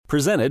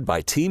Presented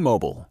by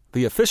T-Mobile,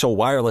 the official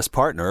wireless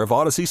partner of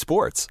Odyssey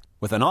Sports.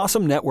 With an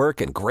awesome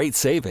network and great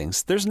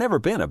savings, there's never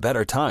been a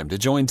better time to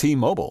join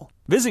T-Mobile.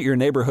 Visit your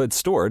neighborhood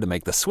store to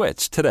make the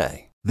switch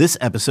today. This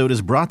episode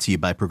is brought to you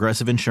by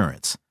Progressive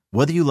Insurance.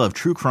 Whether you love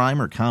true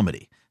crime or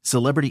comedy,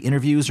 celebrity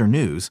interviews or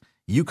news,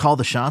 you call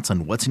the shots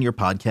on what's in your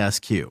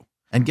podcast queue.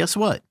 And guess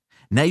what?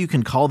 Now you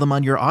can call them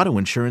on your auto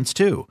insurance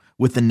too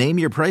with the Name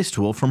Your Price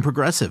tool from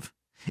Progressive.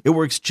 It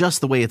works just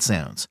the way it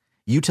sounds.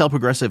 You tell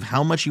Progressive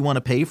how much you want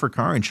to pay for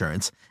car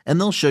insurance, and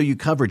they'll show you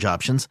coverage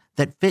options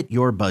that fit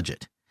your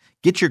budget.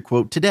 Get your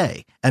quote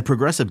today at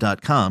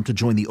Progressive.com to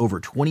join the over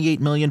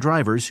 28 million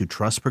drivers who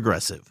trust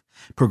Progressive.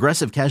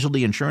 Progressive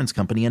Casualty Insurance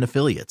Company and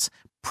Affiliates.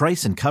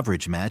 Price and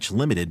coverage match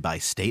limited by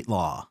state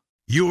law.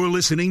 You're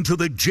listening to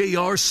the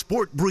JR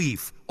Sport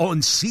Brief on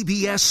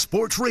CBS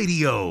Sports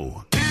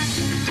Radio.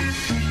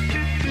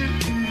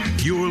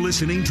 You're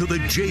listening to the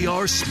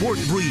JR Sport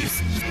Brief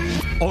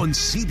on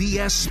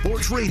CBS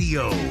Sports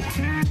Radio.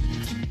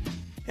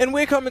 And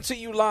we're coming to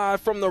you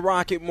live from the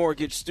Rocket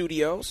Mortgage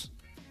Studios.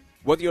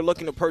 Whether you're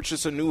looking to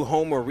purchase a new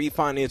home or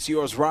refinance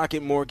yours,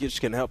 Rocket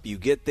Mortgage can help you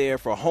get there.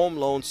 For home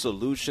loan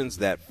solutions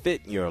that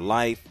fit your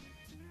life,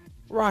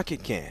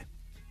 Rocket can.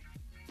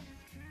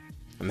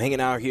 I'm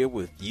hanging out here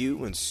with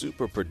you and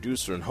super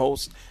producer and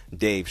host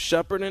Dave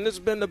Shepard, and it's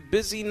been a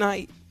busy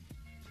night.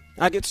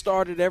 I get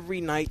started every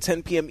night,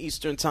 10 p.m.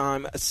 Eastern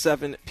Time,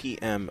 7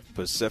 p.m.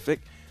 Pacific.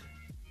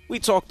 We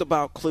talked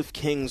about Cliff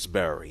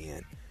Kingsbury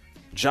and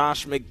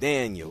Josh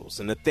McDaniels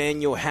and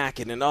Nathaniel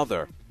Hackett and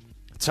other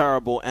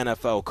terrible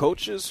NFL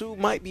coaches who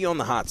might be on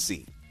the hot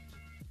seat.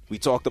 We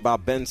talked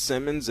about Ben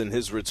Simmons and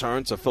his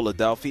return to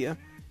Philadelphia.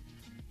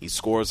 He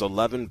scores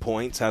 11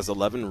 points, has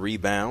 11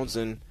 rebounds,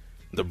 and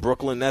the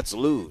Brooklyn Nets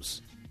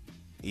lose,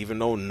 even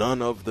though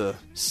none of the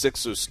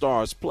Sixers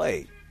stars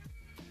played.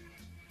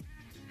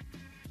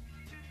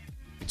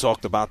 We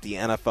talked about the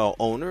NFL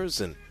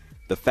owners and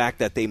the fact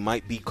that they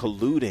might be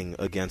colluding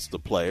against the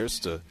players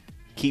to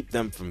keep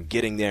them from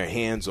getting their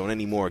hands on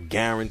any more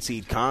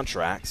guaranteed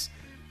contracts.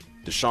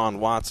 Deshaun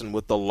Watson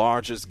with the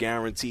largest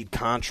guaranteed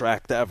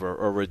contract ever,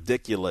 a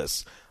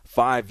ridiculous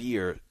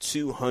 5-year,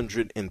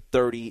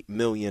 $230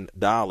 million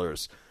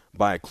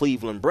by a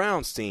Cleveland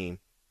Browns team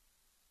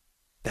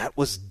that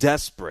was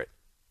desperate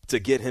to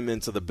get him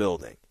into the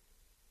building.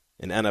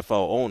 And other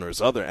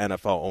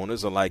NFL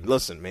owners are like,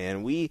 listen,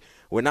 man,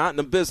 we're not in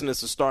the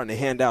business of starting to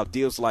hand out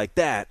deals like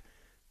that.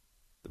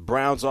 The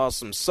Browns are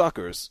some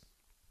suckers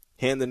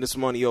handing this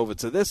money over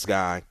to this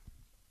guy.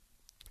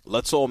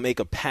 Let's all make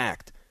a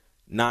pact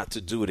not to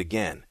do it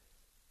again.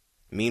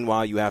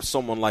 Meanwhile, you have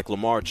someone like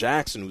Lamar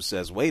Jackson who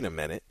says, wait a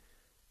minute,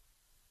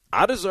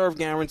 I deserve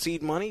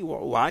guaranteed money.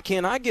 Well, why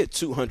can't I get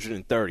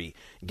 $230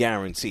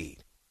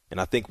 guaranteed?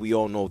 And I think we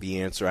all know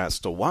the answer as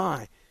to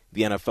why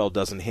the NFL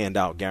doesn't hand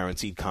out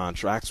guaranteed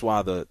contracts,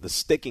 while the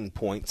sticking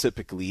point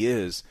typically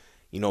is,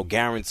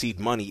 guaranteed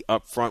money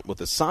up front with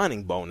a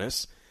signing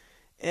bonus.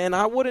 And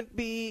I wouldn't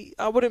be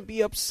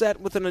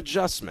upset with an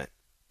adjustment.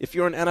 If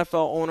you're an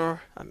NFL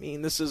owner,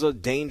 this is a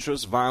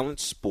dangerous, violent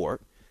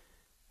sport.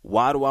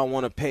 Why do I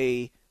want to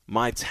pay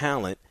my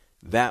talent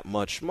that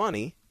much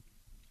money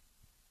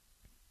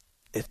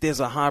if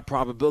there's a high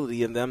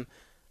probability of them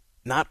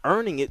not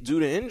earning it due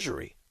to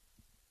injury?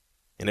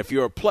 And if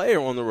you're a player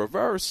on the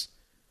reverse,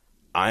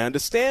 I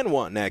understand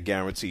wanting that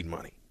guaranteed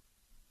money,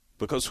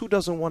 because who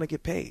doesn't want to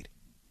get paid?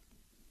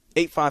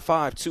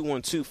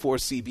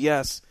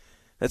 855-212-4CBS.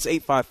 That's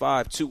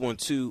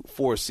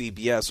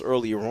 855-212-4CBS.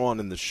 Earlier on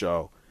in the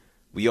show,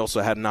 we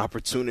also had an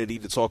opportunity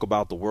to talk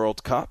about the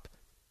World Cup.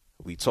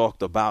 We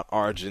talked about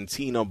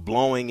Argentina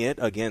blowing it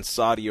against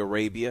Saudi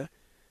Arabia.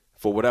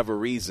 For whatever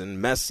reason,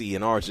 Messi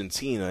and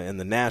Argentina in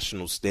the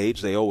national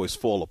stage, they always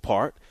fall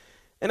apart.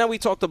 And then we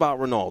talked about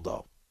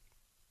Ronaldo.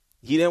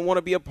 He didn't want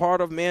to be a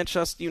part of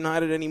Manchester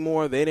United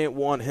anymore. They didn't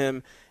want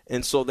him,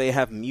 and so they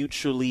have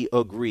mutually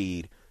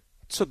agreed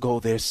to go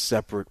their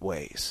separate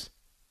ways.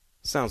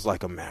 Sounds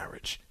like a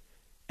marriage.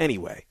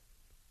 Anyway,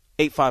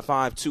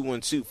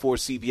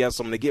 855-212-4CBS.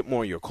 I'm going to get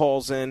more of your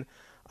calls in.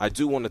 I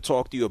do want to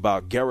talk to you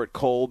about Gerrit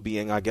Cole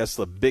being, I guess,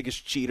 the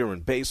biggest cheater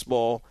in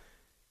baseball.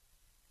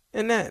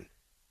 And then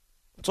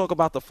we'll talk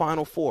about the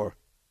Final Four.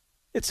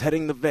 It's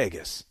heading to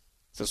Vegas,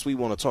 since we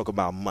want to talk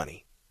about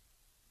money.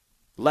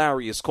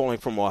 Larry is calling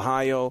from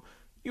Ohio.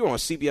 You're on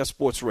CBS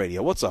Sports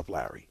Radio. What's up,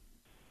 Larry?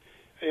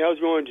 Hey, how's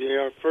it going,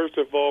 JR? First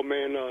of all,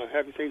 man,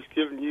 happy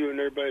Thanksgiving to you and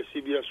everybody at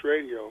CBS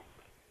Radio.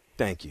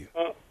 Thank you.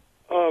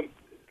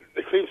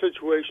 The clean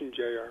situation,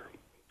 JR.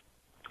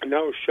 And I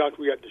was shocked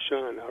we got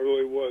Deshaun. I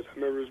really was. I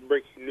remember it was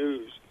breaking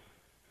news.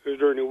 It was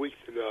during the week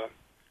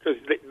because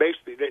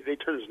they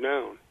turned us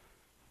down.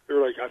 They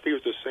were like, I think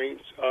it was the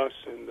Saints, us,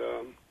 and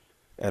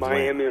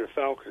Miami and the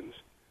Falcons.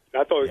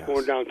 And I thought it was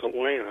going down to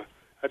Atlanta.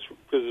 That's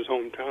because his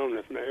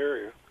hometown from the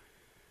area.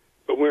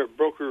 But when it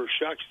broke, we were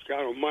shocked.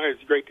 God almighty,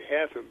 it's great to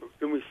have him. But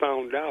then we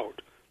found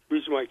out the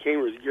reason why he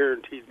came was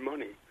guaranteed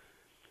money.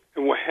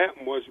 And what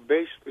happened was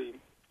basically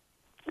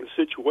the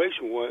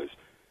situation was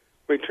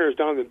when he turns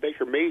down, the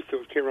Baker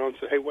Mayfield came around and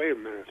said, hey, wait a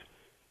minute.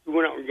 We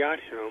went out and got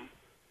him.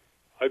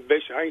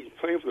 basically, I ain't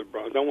playing for the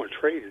Browns. I want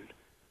traded.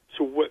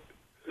 So what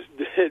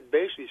it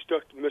basically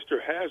stuck to Mr.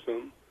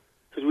 Haslam,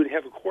 because we didn't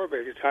have a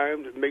quarterback at the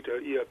time to make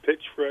a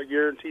pitch for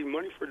guaranteed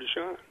money for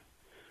Deshaun,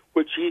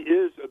 which he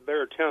is a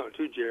better talent,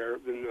 too, JR,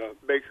 than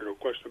Baker, no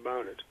question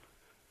about it.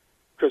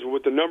 Because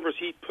with the numbers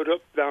he put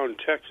up down in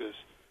Texas,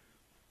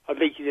 I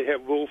think he did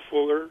have Will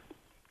Fuller,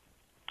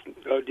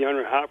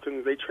 DeAndre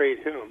Hopkins, they trade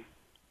him,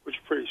 which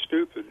is pretty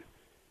stupid.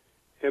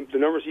 And the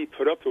numbers he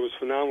put up there was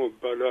phenomenal,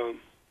 but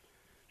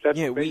that's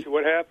basically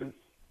what happened.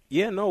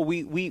 Yeah, no,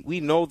 we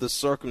know the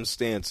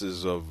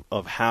circumstances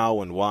of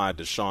how and why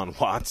Deshaun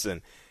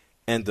Watson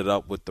ended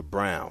up with the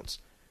Browns.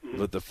 Mm-hmm.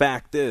 But the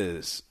fact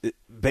is,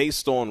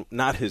 based on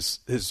not his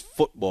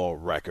football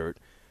record,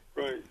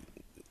 right,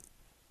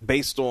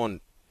 based on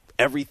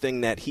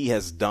everything that he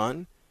has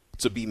done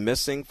to be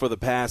missing for the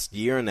past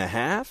year and a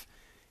half,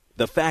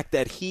 the fact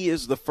that he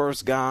is the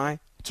first guy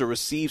to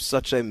receive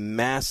such a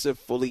massive,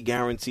 fully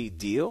guaranteed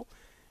deal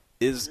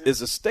is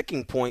a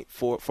sticking point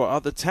for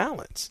other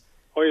talents.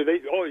 Oh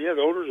yeah,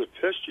 the owners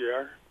are pissed,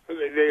 JR.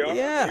 They are.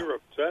 Yeah. They're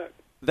upset.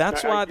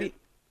 That's why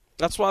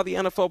the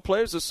NFL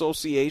Players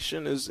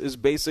Association is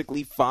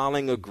basically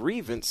filing a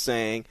grievance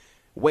saying,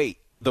 wait,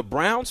 the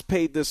Browns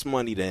paid this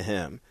money to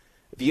him.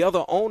 The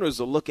other owners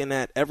are looking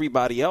at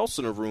everybody else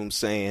in the room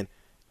saying,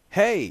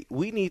 hey,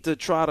 we need to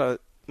try to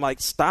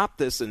stop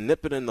this and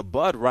nip it in the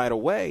bud right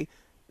away.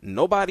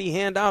 Nobody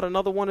hand out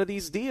another one of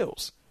these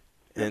deals.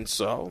 And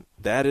so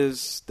that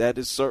is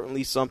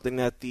certainly something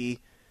that the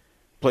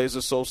Players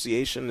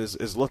Association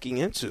is looking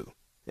into.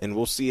 And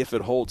we'll see if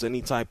it holds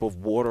any type of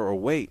water or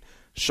weight.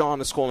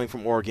 Sean is calling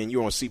from Oregon.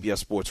 You're on CBS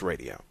Sports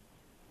Radio.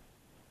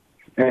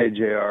 Hey,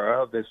 JR, I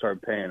hope they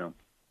start paying them.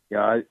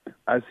 Yeah,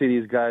 I see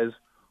these guys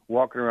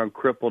walking around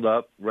crippled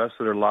up rest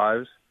of their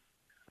lives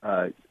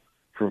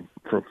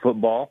for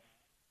football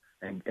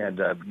and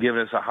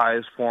giving us the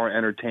highest form of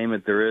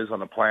entertainment there is on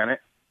the planet.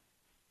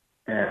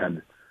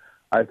 And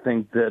I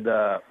think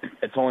that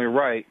it's only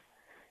right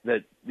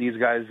that these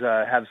guys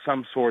have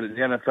some sort of, the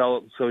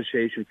NFL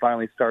Association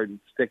finally starting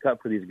to stick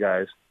up for these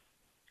guys,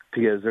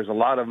 because there's a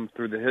lot of them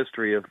through the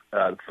history of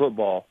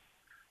football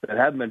that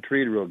haven't been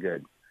treated real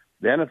good.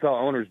 The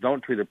NFL owners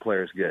don't treat their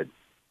players good.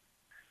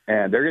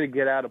 And they're going to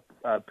get out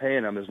of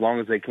paying them as long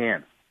as they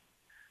can.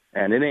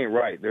 And it ain't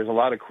right. There's a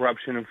lot of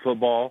corruption in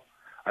football.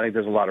 I think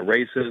there's a lot of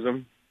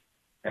racism.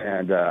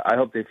 And I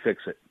hope they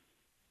fix it.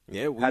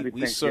 Yeah, Happy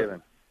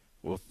Thanksgiving.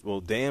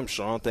 Well, damn,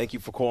 Sean, thank you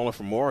for calling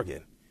from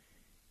Oregon.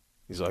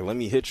 He's like, let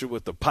me hit you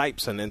with the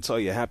pipes and then tell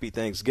you Happy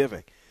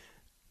Thanksgiving.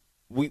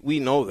 We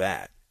know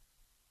that.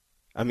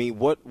 I mean,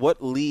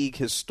 what league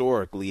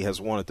historically has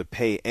wanted to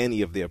pay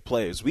any of their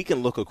players? We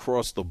can look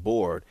across the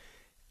board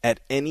at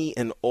any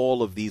and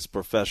all of these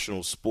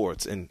professional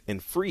sports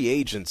and free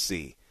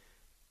agency,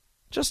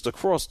 just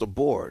across the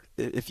board.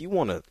 If you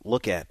want to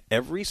look at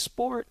every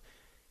sport,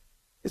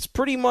 it's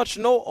pretty much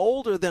no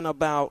older than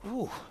about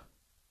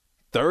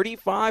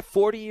 35,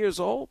 40 years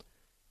old.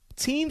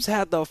 Teams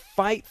had to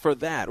fight for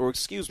that, or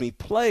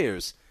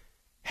players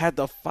had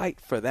to fight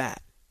for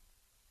that,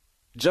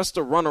 just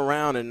to run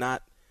around and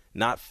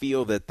not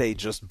feel that they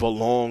just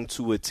belong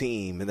to a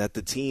team and that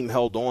the team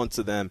held on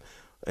to them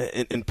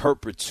in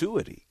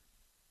perpetuity.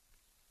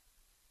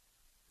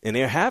 And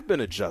there have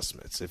been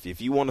adjustments. If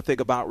you want to think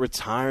about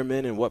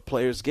retirement and what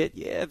players get,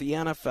 yeah, the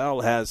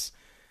NFL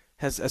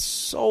has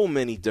so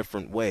many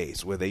different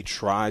ways where they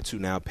try to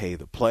now pay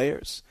the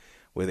players,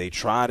 where they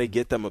try to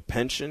get them a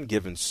pension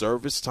given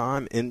service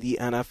time in the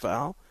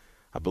NFL.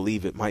 I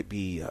believe it might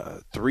be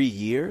 3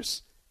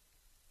 years.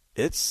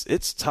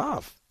 It's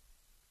tough.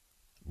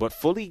 But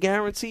fully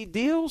guaranteed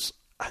deals,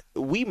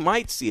 we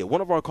might see it.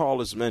 One of our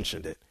callers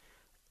mentioned it.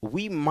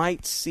 We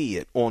might see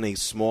it on a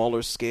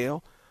smaller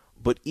scale,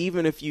 but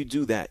even if you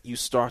do that, you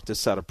start to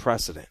set a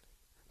precedent.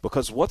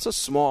 Because what's a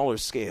smaller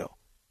scale?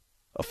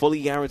 A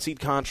fully guaranteed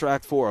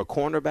contract for a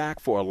cornerback,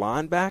 for a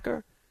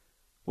linebacker?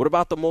 What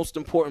about the most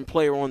important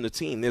player on the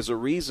team? There's a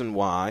reason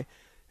why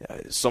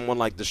someone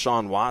like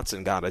Deshaun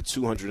Watson got a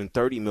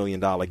 $230 million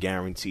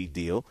guaranteed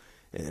deal.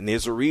 And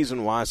there's a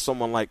reason why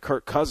someone like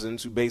Kirk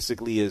Cousins, who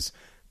basically is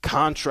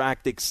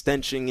contract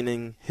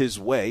extensioning his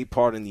way,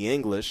 pardon the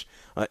English,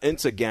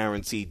 into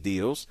guaranteed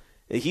deals,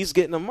 he's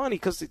getting the money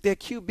because they're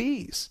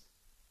QBs.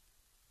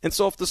 And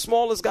so if the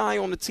smallest guy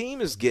on the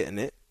team is getting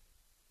it,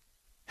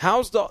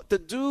 how's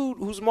the dude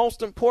who's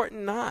most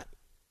important not?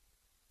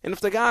 And if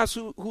the guys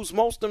who's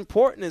most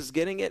important is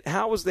getting it,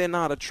 how is there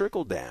not a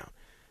trickle down?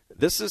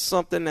 This is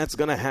something that's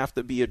going to have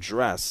to be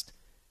addressed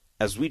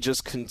as we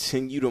just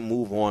continue to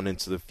move on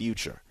into the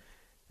future.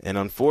 And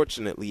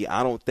unfortunately,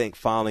 I don't think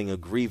filing a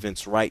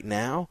grievance right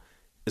now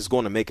is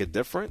going to make a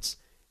difference.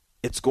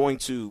 It's going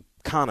to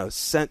kind of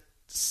set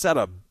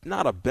a,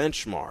 not a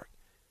benchmark,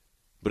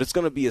 but it's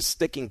going to be a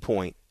sticking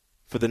point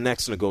for the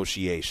next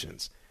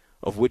negotiations,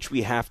 of which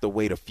we have to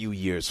wait a few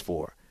years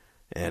for.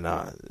 And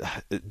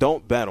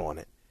don't bet on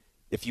it.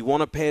 If you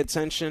want to pay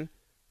attention,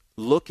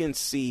 look and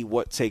see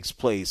what takes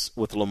place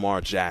with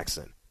Lamar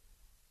Jackson,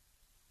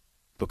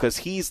 because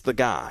he's the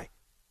guy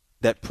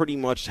that pretty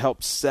much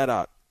helped set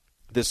up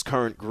this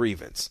current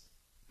grievance.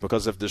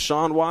 Because if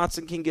Deshaun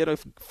Watson can get a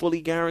fully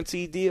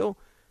guaranteed deal,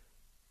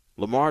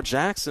 Lamar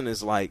Jackson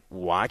is like,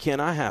 why can't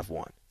I have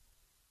one?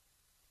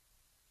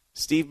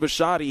 Steve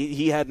Bisciotti,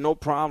 he had no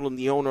problem,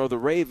 the owner of the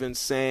Ravens,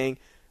 saying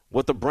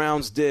what the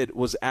Browns did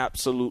was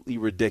absolutely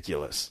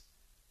ridiculous.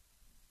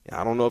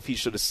 I don't know if he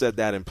should have said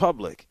that in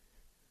public.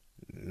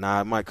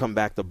 Nah, it might come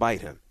back to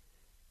bite him.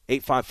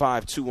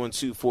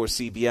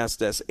 855-212-4CBS.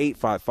 That's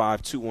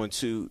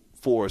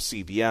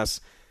 855-212-4CBS.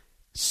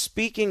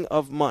 Speaking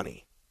of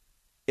money,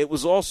 it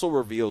was also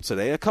revealed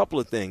today a couple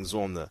of things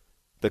on the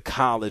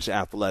college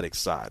athletics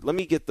side. Let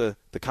me get the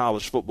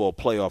college football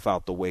playoff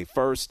out the way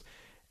first,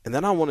 and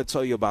then I want to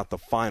tell you about the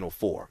Final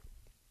Four.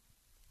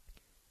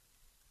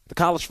 The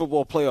college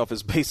football playoff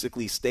has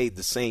basically stayed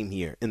the same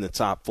here in the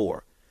top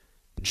four.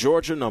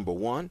 Georgia, number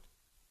 1.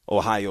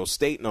 Ohio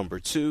State, number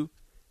 2.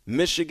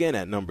 Michigan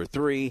at number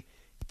 3.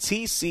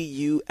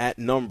 TCU at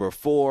number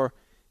 4.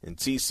 And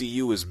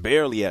TCU is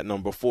barely at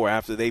number 4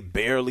 after they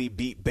barely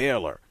beat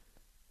Baylor.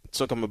 It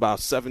took them about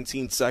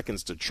 17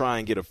 seconds to try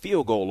and get a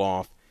field goal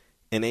off,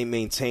 and they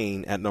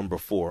maintain at number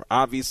 4.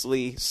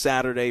 Obviously,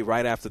 Saturday,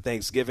 right after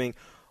Thanksgiving,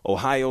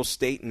 Ohio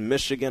State and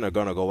Michigan are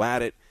going to go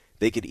at it.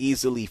 They could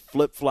easily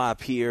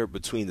flip-flop here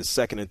between the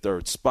second and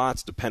third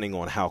spots, depending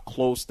on how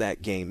close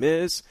that game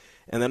is.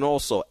 And then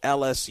also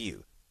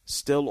LSU,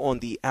 still on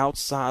the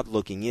outside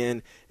looking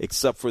in,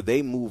 except for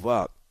they move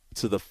up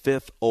to the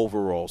 5th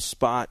overall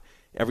spot.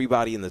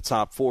 Everybody in the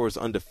top 4 is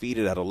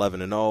undefeated at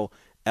 11-0.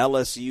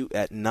 LSU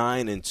at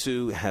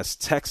 9-2 has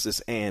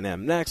Texas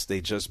A&M next. They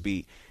just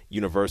beat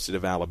University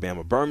of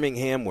Alabama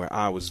Birmingham, where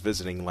I was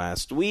visiting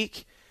last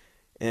week.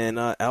 And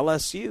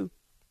LSU,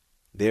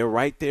 they're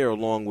right there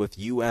along with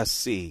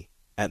USC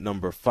at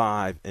number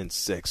 5 and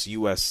 6.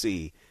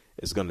 USC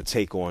is going to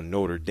take on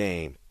Notre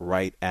Dame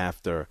right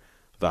after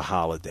the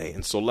holiday.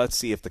 And so let's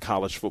see if the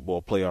college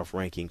football playoff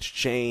rankings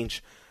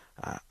change.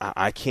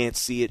 I can't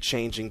see it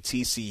changing.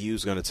 TCU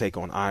is going to take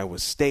on Iowa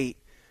State.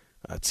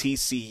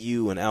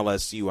 TCU and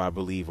LSU, I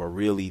believe, are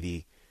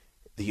really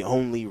the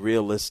only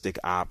realistic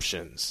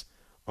options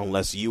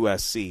unless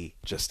USC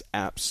just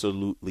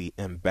absolutely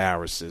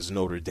embarrasses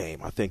Notre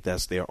Dame. I think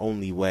that's their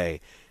only way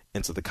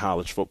into the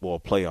college football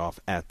playoff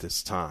at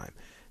this time.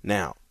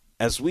 Now,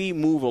 as we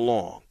move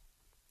along,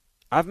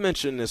 I've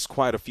mentioned this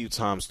quite a few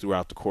times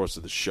throughout the course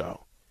of the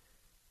show.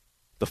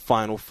 The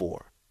Final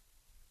Four.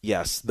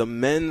 Yes, the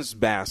men's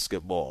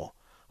basketball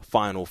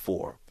Final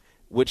Four,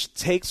 which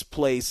takes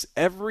place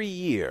every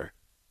year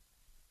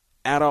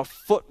at a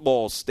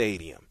football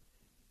stadium.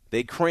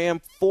 They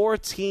cram 4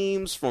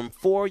 teams from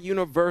 4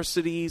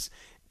 universities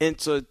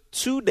into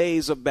 2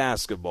 days of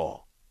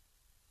basketball.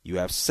 You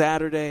have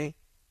Saturday,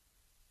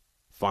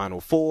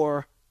 Final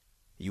Four.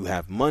 You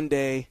have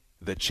Monday,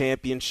 the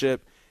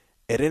championship.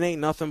 And it ain't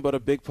nothing but a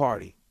big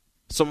party.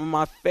 Some of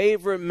my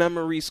favorite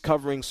memories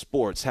covering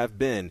sports have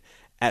been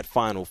at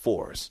Final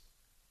Fours.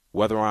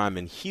 Whether I'm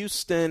in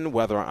Houston,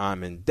 whether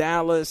I'm in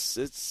Dallas,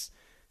 it's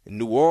in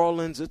New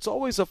Orleans, it's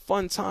always a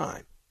fun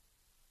time.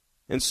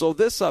 And so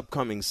this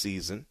upcoming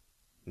season,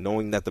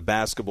 knowing that the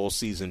basketball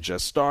season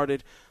just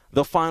started,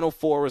 the Final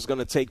Four is going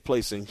to take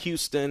place in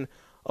Houston,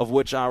 of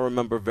which I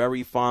remember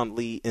very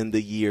fondly in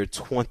the year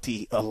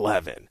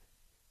 2011.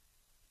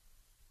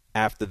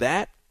 After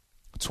that,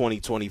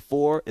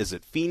 2024 is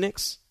at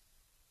Phoenix,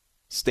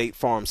 State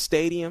Farm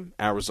Stadium,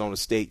 Arizona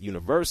State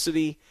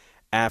University.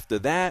 After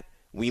that,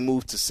 we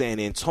move to San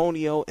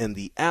Antonio and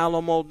the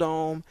Alamo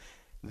Dome.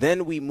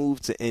 Then we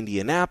move to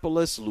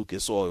Indianapolis,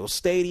 Lucas Oil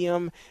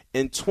Stadium.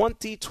 In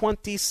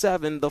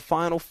 2027, the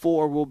Final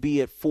Four will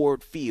be at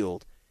Ford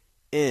Field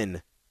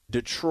in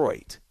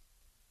Detroit.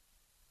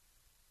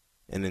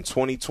 And in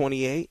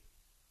 2028,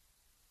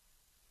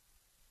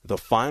 the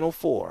Final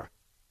Four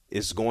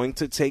is going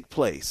to take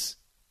place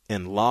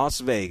in Las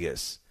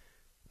Vegas,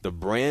 the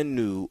brand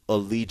new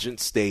Allegiant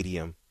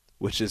Stadium,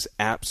 which is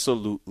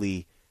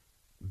absolutely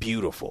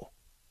beautiful.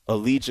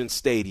 Allegiant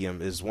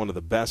Stadium is one of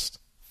the best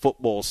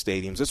football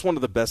stadiums. It's one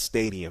of the best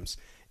stadiums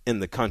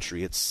in the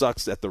country. It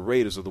sucks that the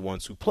Raiders are the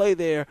ones who play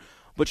there,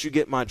 but you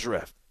get my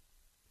drift.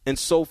 And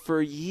so for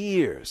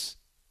years,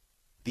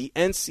 the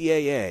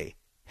NCAA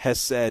has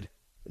said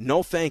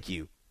no thank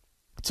you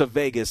to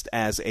Vegas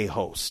as a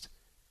host.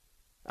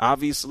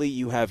 Obviously,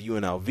 you have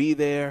UNLV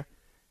there.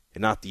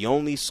 And not the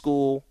only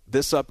school.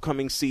 This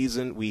upcoming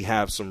season, we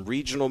have some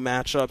regional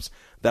matchups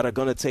that are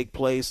going to take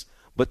place.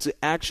 But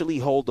to actually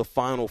hold the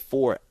Final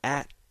Four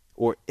at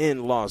or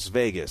in Las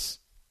Vegas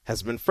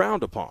has been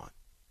frowned upon.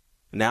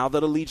 Now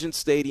that Allegiant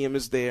Stadium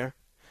is there,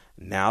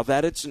 now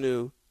that it's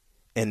new,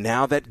 and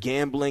now that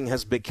gambling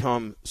has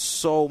become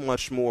so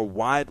much more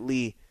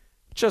widely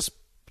just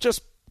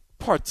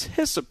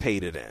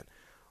participated in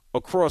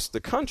across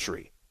the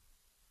country,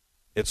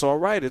 it's all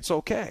right, it's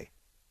okay.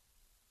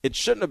 It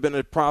shouldn't have been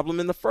a problem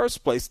in the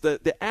first place.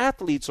 The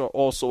athletes are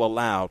also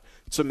allowed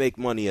to make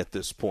money at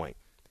this point.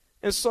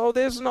 And so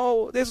there's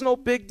no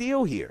big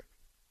deal here.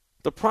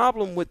 The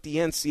problem with the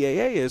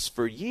NCAA is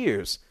for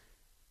years,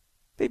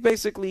 they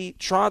basically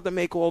tried to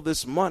make all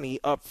this money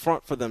up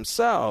front for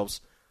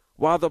themselves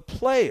while the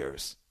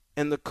players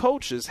and the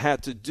coaches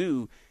had to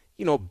do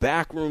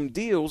backroom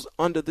deals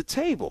under the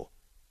table.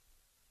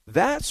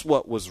 That's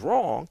what was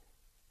wrong.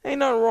 Ain't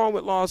nothing wrong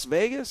with Las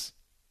Vegas.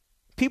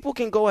 People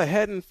can go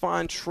ahead and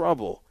find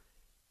trouble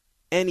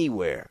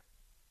anywhere.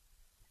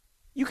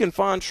 You can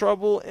find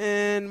trouble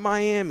in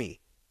Miami,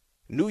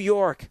 New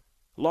York,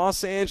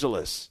 Los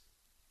Angeles,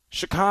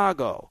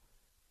 Chicago,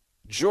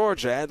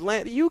 Georgia,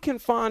 Atlanta. You can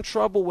find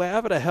trouble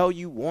wherever the hell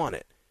you want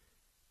it.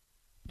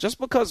 Just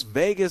because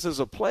Vegas is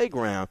a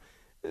playground,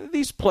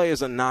 these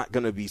players are not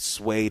going to be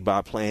swayed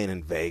by playing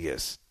in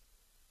Vegas.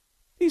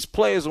 These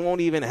players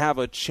won't even have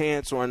a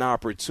chance or an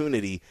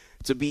opportunity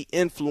to be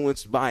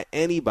influenced by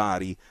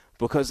anybody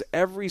because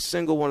every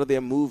single one of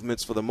their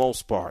movements, for the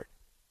most part,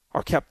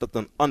 are kept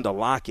under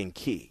lock and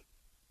key.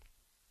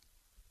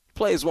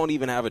 Players won't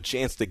even have a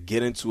chance to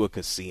get into a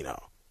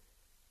casino.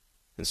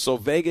 And so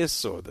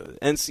Vegas or the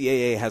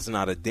NCAA has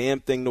not a damn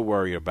thing to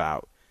worry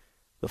about.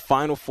 The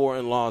Final Four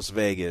in Las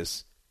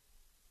Vegas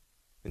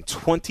in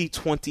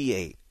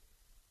 2028,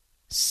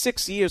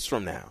 6 years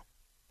from now,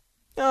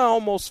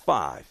 almost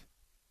 5.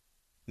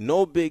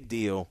 No big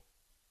deal.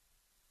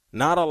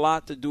 Not a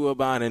lot to do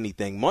about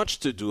anything, much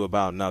to do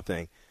about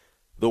nothing.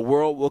 The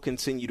world will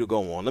continue to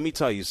go on. Let me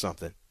tell you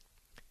something.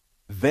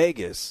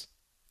 Vegas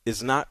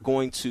is not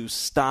going to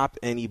stop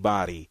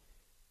anybody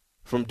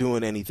from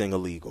doing anything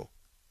illegal.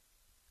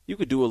 You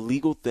could do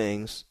illegal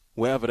things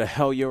wherever the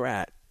hell you're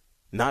at,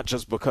 not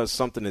just because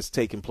something is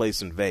taking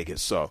place in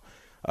Vegas. So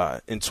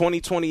in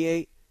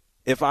 2028,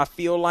 if I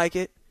feel like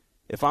it,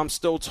 if I'm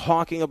still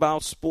talking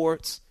about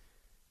sports,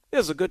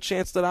 there's a good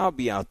chance that I'll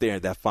be out there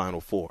in that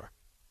Final Four.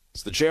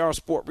 It's the JR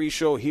Sport Brief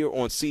Show here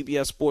on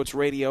CBS Sports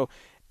Radio,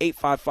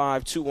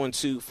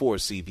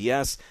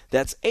 855-212-4CBS.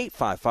 That's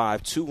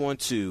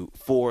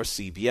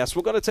 855-212-4CBS.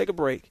 We're going to take a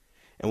break,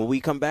 and when we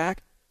come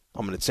back,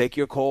 I'm going to take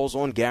your calls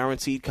on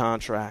guaranteed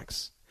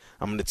contracts.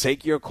 I'm going to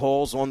take your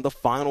calls on the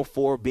Final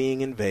Four being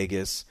in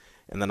Vegas,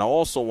 and then I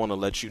also want to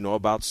let you know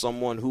about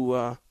someone who,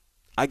 I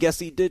guess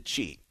he did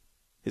cheat.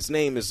 His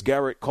name is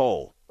Gerrit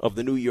Cole of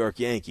the New York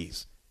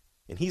Yankees,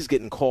 and he's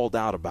getting called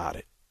out about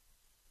it.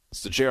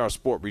 It's the JR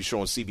Sport Brief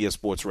Show on CBS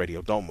Sports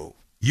Radio. Don't move.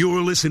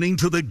 You're listening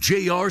to the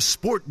JR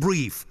Sport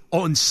Brief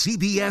on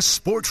CBS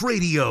Sports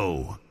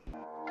Radio.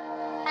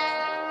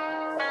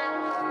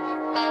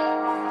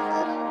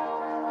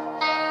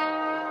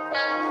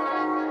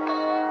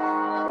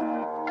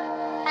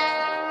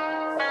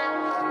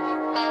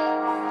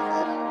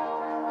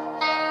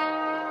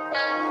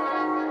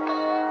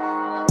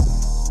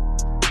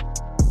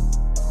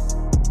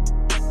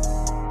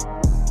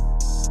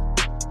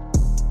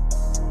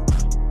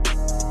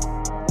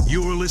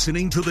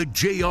 Listening to the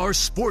JR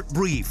Sport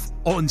Brief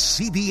on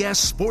CBS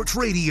Sports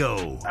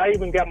Radio. I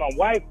even got my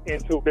wife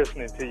into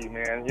listening to you,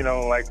 man.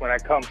 Like when I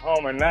come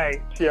home at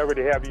night, she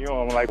already have you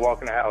on, like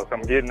walking the house.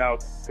 I'm getting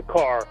out the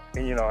car,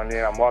 and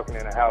then I'm walking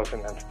in the house,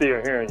 and I'm still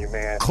hearing you,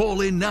 man.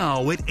 Call in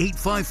now at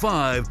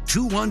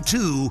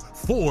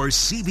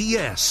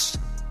 855-212-4CBS.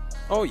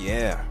 Oh,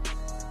 yeah.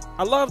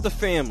 I love the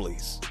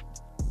families.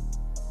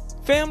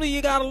 Family,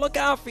 you got to look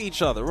out for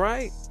each other,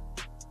 right?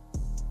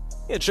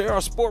 Yeah, JR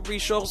Sport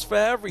Brief shows for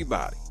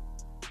everybody.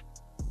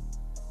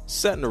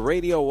 Setting the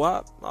radio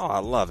up. Oh, I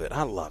love it.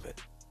 I love it.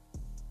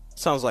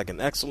 Sounds like an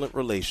excellent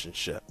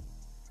relationship.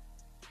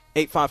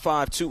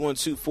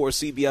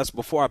 855-212-4CBS.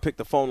 Before I pick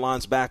the phone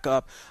lines back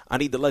up, I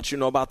need to let you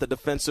know about the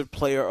Defensive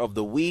Player of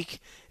the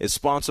Week. It's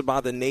sponsored by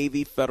the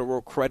Navy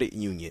Federal Credit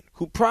Union,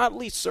 who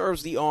proudly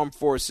serves the Armed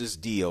Forces,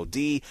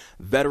 DOD,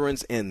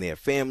 veterans, and their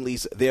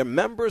families. Their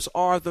members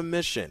are the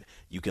mission.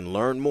 You can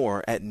learn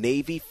more at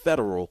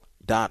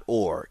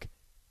NavyFederal.org.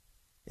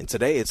 And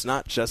today, it's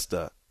not just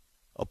a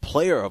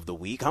player of the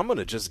week. I'm going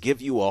to just give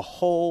you a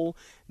whole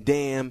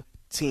damn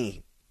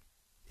team.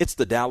 It's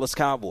the Dallas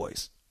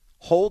Cowboys,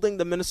 holding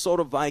the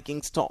Minnesota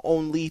Vikings to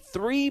only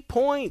 3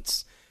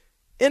 points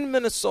in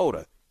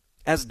Minnesota,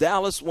 as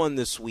Dallas won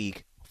this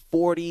week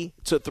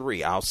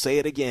 40-3. I'll say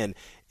it again,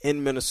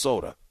 in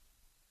Minnesota.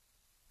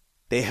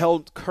 They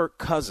held Kirk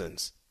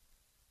Cousins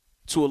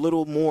to a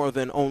little more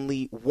than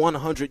only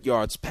 100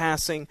 yards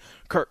passing.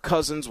 Kirk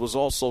Cousins was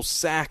also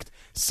sacked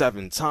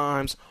 7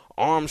 times.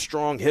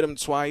 Armstrong hit him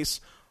twice.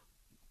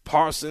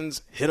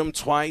 Parsons hit him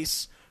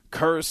twice.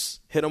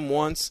 Curse hit him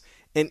once.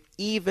 And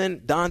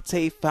even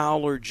Dante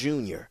Fowler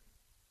Jr.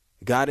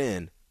 got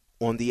in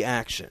on the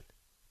action.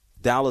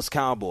 Dallas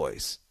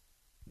Cowboys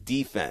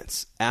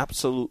defense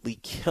absolutely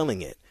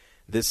killing it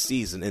this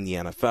season in the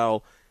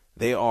NFL.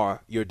 They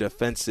are your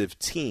defensive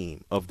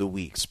team of the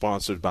week,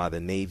 sponsored by the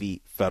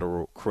Navy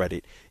Federal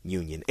Credit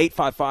Union.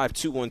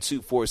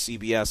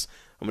 855-212-4CBS.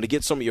 I'm going to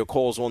get some of your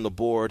calls on the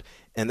board,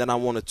 and then I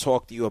want to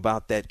talk to you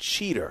about that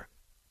cheater,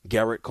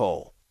 Gerrit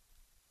Cole.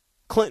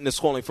 Clinton is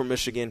calling from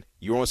Michigan.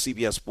 You're on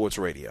CBS Sports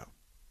Radio.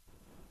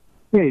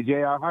 Hey,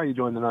 JR. How are you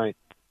doing tonight?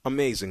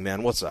 Amazing,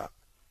 man. What's up?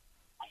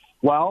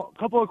 Well, a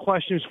couple of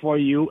questions for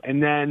you,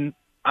 and then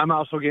I'm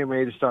also getting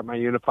ready to start my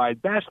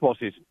unified basketball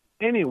season.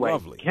 Anyway,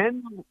 Lovely.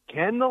 Can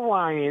the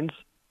Lions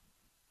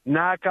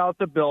knock out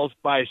the Bills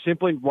by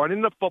simply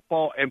running the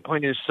football and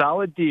playing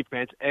solid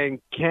defense? And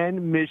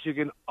can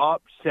Michigan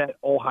upset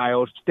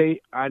Ohio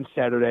State on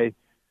Saturday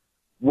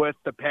with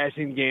the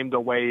passing game the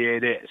way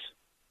it is?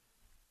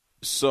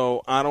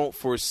 So I don't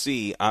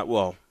foresee.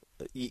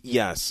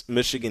 Yes,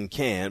 Michigan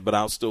can, but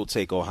I'll still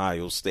take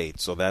Ohio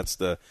State. So that's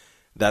the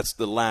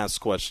last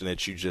question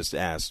that you just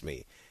asked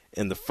me.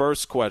 And the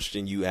first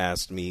question you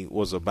asked me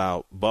was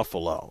about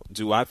Buffalo.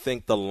 Do I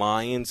think the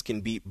Lions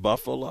can beat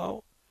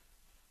Buffalo?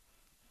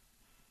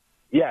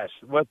 Yes,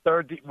 with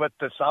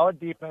the solid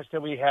defense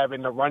that we have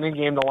in the running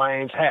game the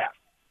Lions have,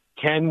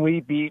 can we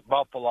beat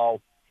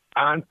Buffalo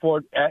at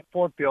Ford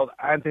Field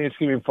on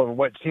Thanksgiving for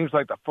what seems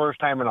like the first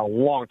time in a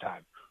long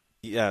time?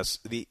 Yes,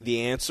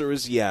 the answer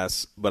is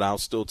yes, but I'll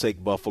still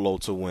take Buffalo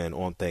to win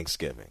on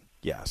Thanksgiving.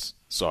 Yes,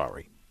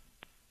 sorry.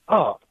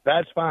 Oh,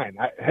 that's fine.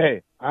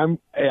 I'm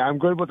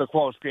good with a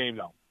close game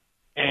though,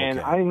 and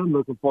Okay. I am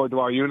looking forward to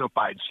our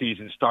unified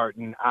season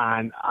starting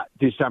on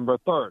December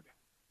 3rd.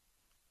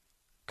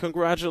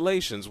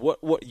 Congratulations. What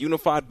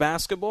unified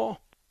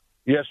basketball?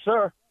 Yes,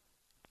 sir.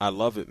 I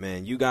love it,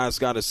 man. You guys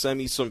got to send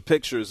me some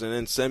pictures and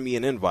then send me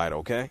an invite,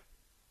 okay?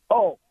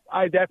 Oh,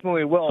 I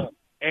definitely will.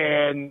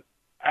 And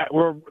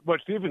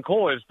what's even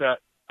cool is that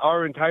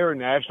our entire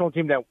national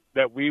team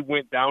that we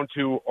went down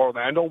to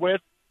Orlando with,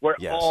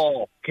 Yes.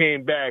 all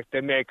came back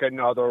to make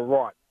another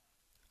run.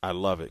 I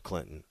love it,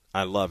 Clinton.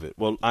 I love it.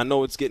 Well, I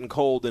know it's getting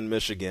cold in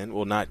Michigan.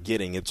 Well, not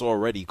getting. It's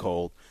already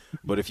cold.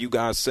 But if you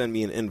guys send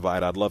me an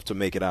invite, I'd love to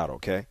make it out,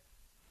 okay?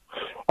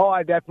 Oh,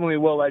 I definitely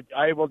will.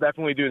 I will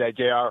definitely do that,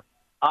 JR.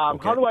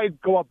 Okay. How do I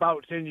go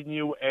about sending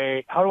you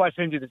how do I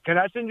send you this? Can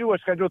I send you a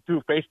schedule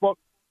through Facebook?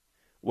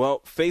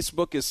 Well,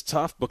 Facebook is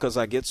tough because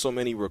I get so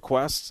many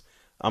requests.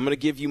 I'm going to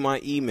give you my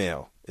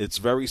email. It's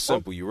very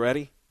simple. You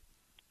ready?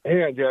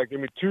 Hang on, JR. Give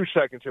me 2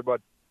 seconds here,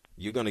 bud.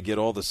 You're going to get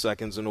all the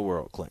seconds in the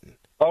world, Clinton.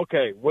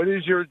 Okay. What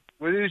is your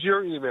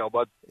email,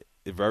 bud?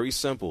 Very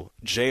simple.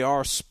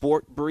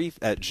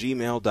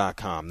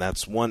 jrsportbrief@gmail.com.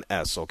 That's one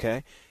S,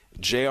 okay?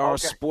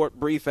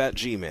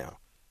 jrsportbrief@gmail.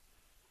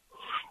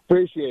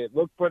 Appreciate it.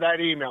 Look for that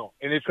email,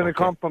 and it's going to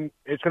come from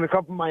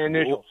my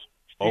initials.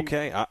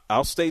 Okay,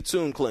 I'll stay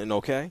tuned, Clinton.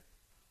 Okay.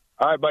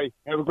 All right, buddy.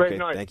 Have a great Okay,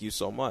 night. thank you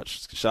so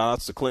much. Shout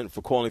outs to Clinton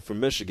for calling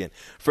from Michigan.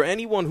 For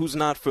anyone who's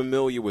not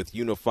familiar with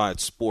Unified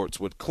Sports,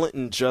 what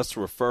Clinton just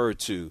referred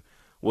to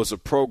was a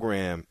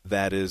program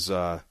that is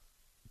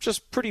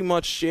just pretty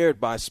much shared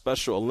by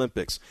Special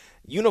Olympics.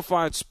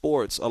 Unified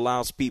Sports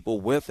allows people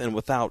with and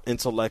without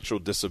intellectual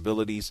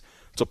disabilities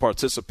to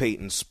participate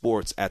in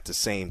sports at the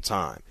same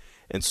time.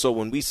 And so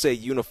when we say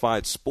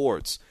Unified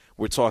Sports,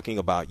 we're talking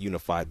about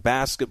unified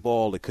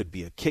basketball. It could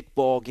be a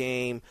kickball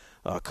game,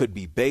 could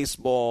be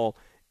baseball,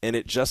 and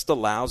it just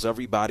allows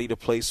everybody to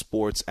play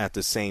sports at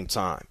the same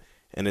time.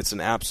 And it's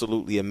an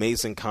absolutely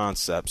amazing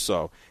concept.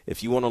 So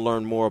if you want to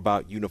learn more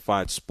about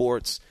Unified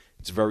Sports,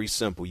 it's very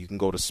simple. You can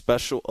go to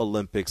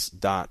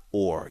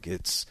specialolympics.org.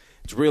 It's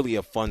really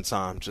a fun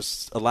time.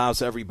 Just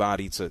allows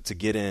everybody to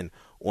get in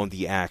on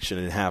the action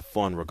and have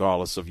fun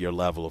regardless of your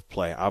level of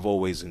play. I've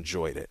always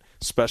enjoyed it.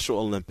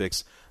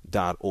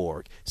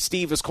 specialolympics.org.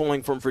 Steve is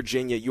calling from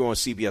Virginia. You're on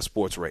CBS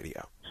Sports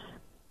Radio.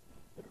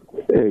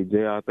 Hey,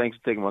 JR, thanks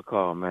for taking my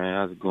call, man.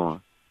 How's it going?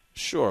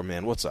 Sure,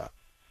 man. What's up?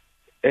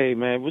 Hey,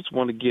 man, we just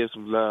want to give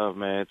some love,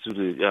 man, to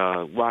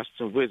the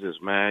Washington Wizards,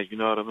 man. You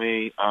know what I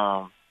mean?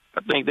 I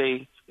think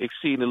they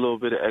exceeded a little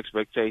bit of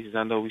expectations.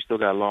 I know we still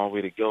got a long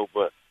way to go,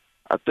 but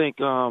I think,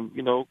 time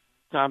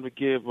to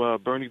give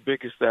Bernie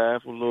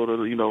Bickerstaff a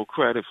little,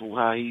 credit for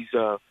how he's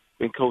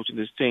been coaching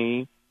this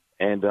team.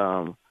 And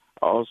I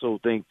also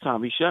think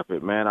Tommy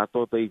Shepard, man, I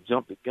thought they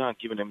jumped the gun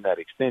giving him that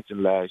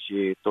extension last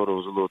year. Thought it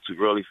was a little too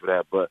early for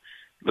that. But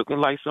looking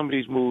like some of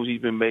these moves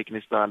he's been making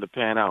is starting to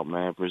pan out,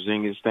 man.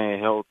 Porzingis staying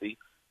healthy.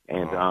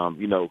 And,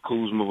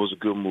 Kuzma was a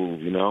good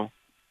move,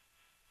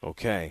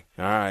 Okay.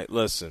 All right.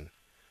 Listen.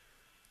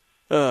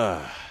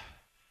 Yeah,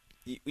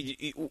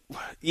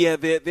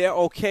 they're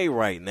okay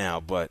right now,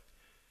 but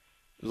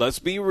let's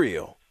be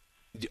real.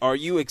 Are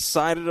you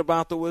excited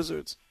about the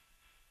Wizards?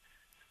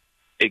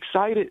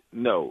 Excited?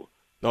 No.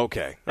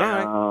 Okay.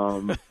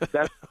 All right.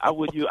 I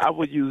would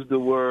use the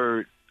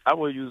word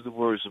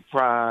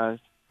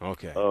surprised.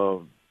 Okay.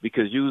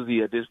 Because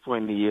usually at this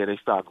point in the year they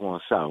start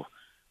going south.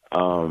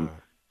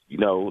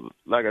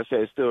 Like I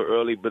said, it's still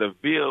early, but if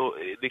Bill,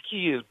 the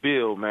key is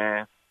Bill,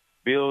 man.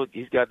 Bill,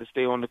 he's got to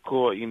stay on the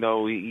court.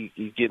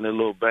 He's getting a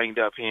little banged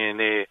up here and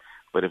there.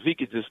 But if he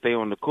could just stay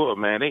on the court,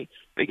 man,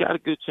 they got a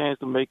good chance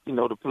to make, the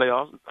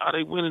playoffs. Are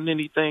they winning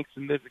anything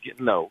significant?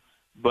 No.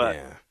 But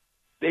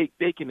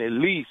they can at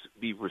least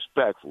be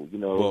respectful,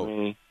 what I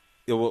mean?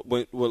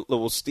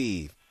 Well,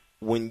 Steve,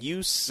 when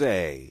you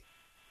say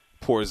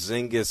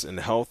Porzingis and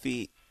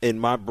healthy, in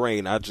my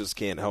brain I just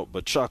can't help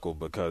but chuckle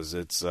because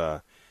it's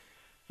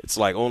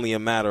like only a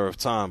matter of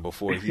time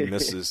before he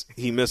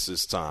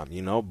misses time,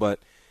 But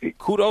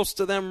kudos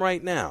to them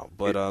right now.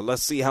 But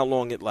let's see how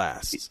long it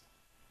lasts.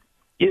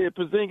 Yeah,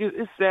 Porzingis,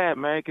 it's sad,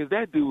 man, because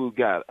that dude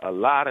got a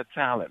lot of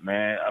talent,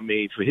 man. I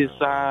mean, for his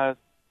size,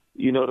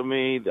 you know what I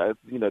mean?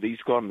 These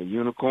call him a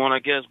unicorn, I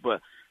guess.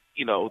 But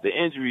the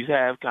injuries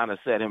have kind of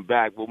set him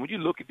back. But when you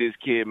look at this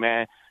kid,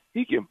 man,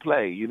 he can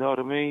play. You know what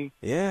I mean?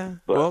 Yeah.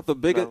 But, well,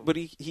 but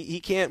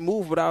he can't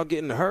move without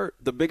getting hurt.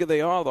 The bigger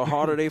they are, the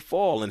harder they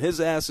fall, and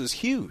his ass is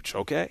huge.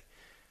 Okay.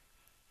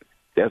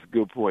 That's a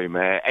good point,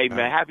 man. Hey,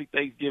 man, happy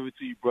Thanksgiving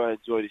to you, bro.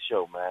 Enjoy the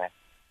show, man.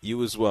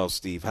 You as well,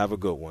 Steve. Have a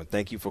good one.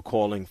 Thank you for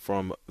calling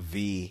from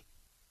VA.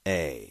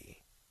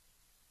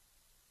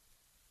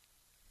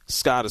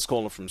 Scott is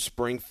calling from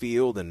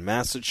Springfield in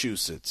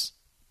Massachusetts,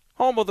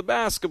 home of the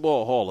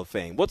Basketball Hall of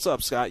Fame. What's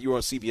up, Scott? You're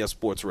on CBS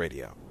Sports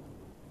Radio.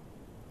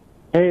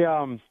 Hey,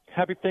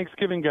 happy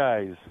Thanksgiving,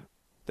 guys.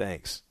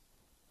 Thanks.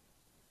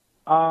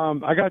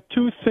 I got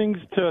two things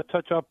to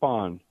touch up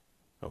on.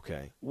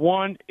 Okay.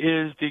 One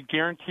is the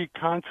guaranteed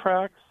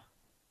contracts.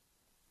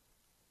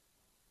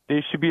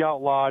 They should be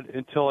outlawed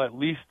until at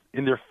least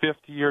in their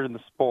fifth year in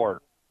the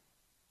sport,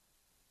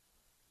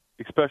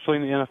 especially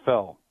in the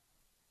NFL.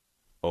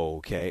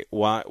 Okay.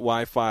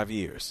 Why 5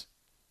 years?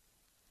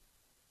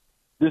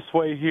 This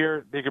way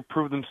here, they can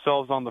prove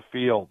themselves on the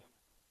field.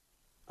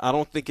 I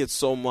don't think it's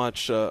so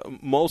much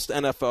most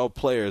NFL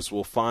players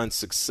will find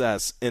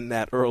success in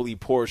that early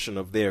portion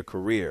of their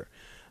career.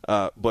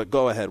 But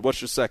go ahead.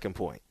 What's your second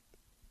point?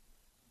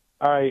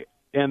 All right.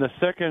 And the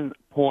second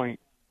point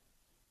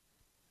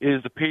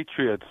is the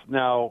Patriots.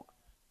 Now,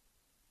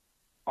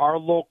 our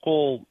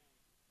local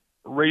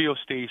radio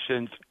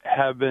stations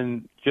have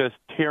been just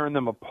tearing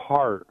them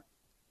apart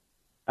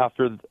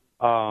after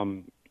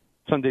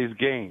Sunday's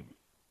game.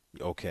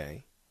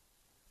 Okay.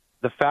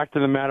 The fact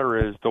of the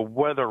matter is the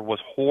weather was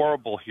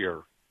horrible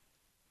here.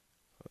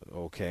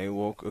 Okay,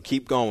 well,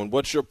 keep going.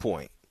 What's your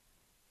point?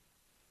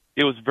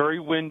 It was very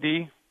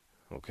windy.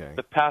 Okay.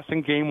 The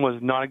passing game was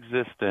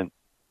non-existent,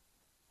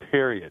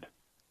 period.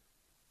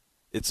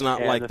 It's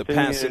not like the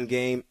passing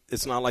game.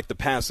 It's not like the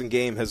passing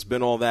game has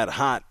been all that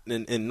hot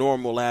in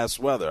normal ass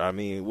weather. I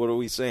mean, what are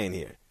we saying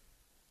here?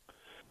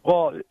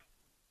 Well,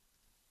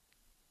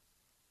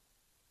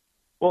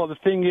 the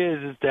thing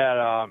is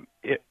that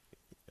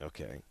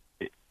okay.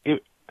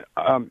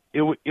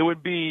 It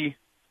would be.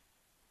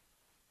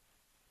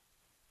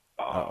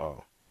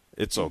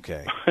 It's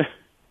okay.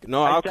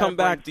 No, I'll come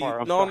back to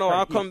you. No,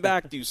 I'll come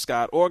back to you,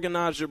 Scott.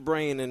 Organize your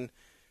brain and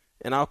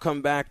I'll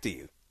come back to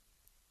you.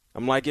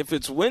 I'm like, if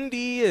it's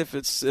windy, if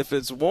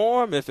it's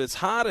warm, if it's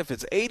hot, if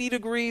it's 80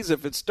 degrees,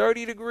 if it's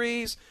 30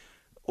 degrees.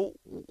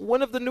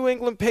 One of the New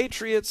England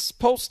Patriots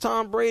post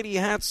Tom Brady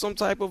had some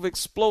type of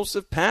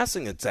explosive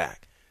passing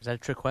attack. Is that a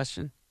trick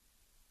question?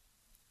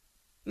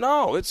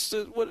 No, it's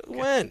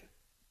when.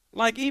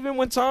 Like, even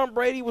when Tom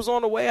Brady was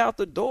on the way out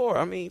the door,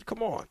 I mean,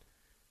 come on.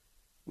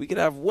 We could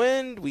have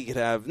wind. We could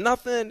have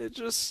nothing. It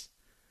just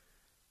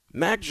 –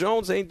 Mac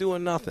Jones ain't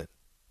doing nothing.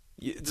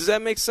 Does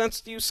that make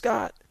sense to you,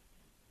 Scott?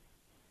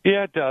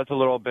 Yeah, it does a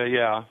little bit,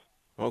 yeah.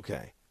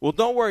 Okay. Well,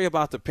 don't worry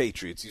about the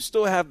Patriots. You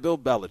still have Bill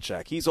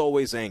Belichick. He's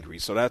always angry,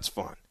 so that's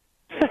fun.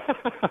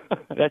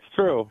 That's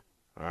true.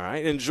 All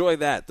right. Enjoy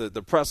that.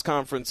 The press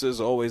conferences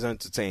are always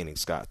entertaining,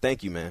 Scott.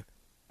 Thank you, man.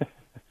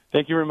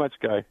 Thank you very much,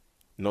 Guy.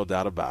 No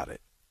doubt about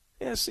it.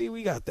 Yeah, see,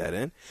 we got that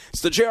in.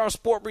 It's the JR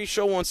Sport Brief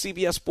Show on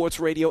CBS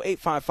Sports Radio,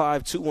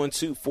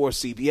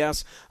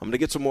 855-212-4CBS. I'm going to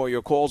get some more of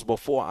your calls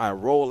before I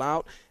roll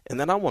out, and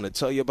then I want to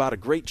tell you about a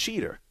great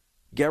cheater,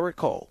 Garrett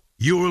Cole.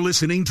 You're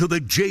listening to the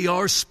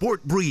JR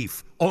Sport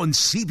Brief on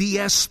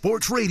CBS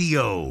Sports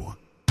Radio.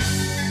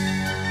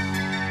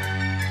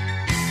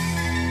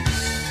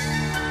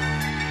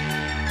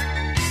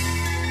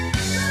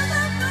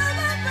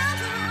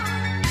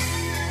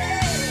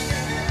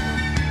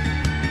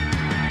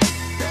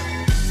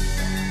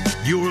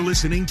 You're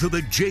listening to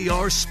the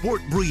JR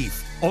Sport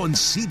Brief on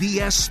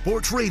CBS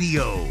Sports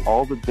Radio.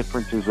 All the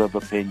differences of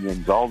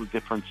opinions, all the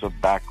difference of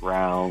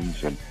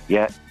backgrounds, and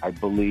yet I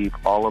believe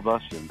all of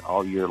us and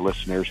all your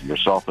listeners, and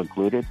yourself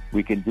included,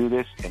 we can do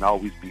this and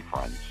always be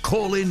friends.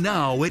 Call in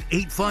now at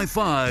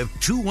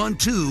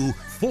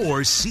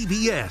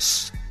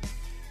 855-212-4CBS.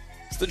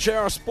 It's the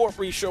JR Sport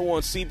Brief Show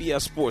on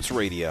CBS Sports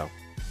Radio.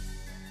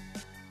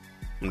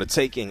 I'm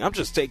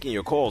just taking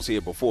your calls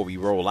here before we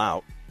roll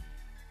out.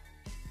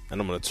 And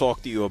I'm going to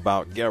talk to you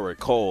about Garrett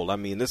Cole. I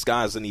mean, this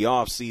guy's in the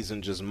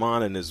offseason just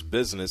minding his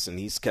business, and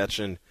he's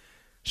catching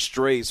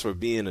strays for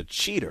being a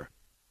cheater.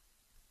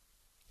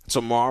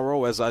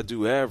 Tomorrow, as I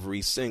do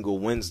every single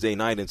Wednesday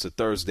night into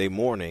Thursday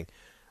morning,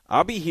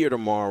 I'll be here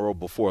tomorrow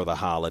before the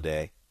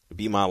holiday. It'll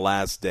be my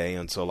last day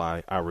until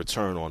I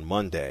return on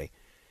Monday.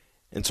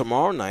 And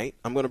tomorrow night,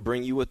 I'm going to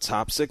bring you a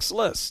top 6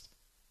 list.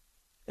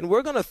 And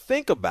we're going to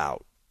think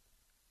about,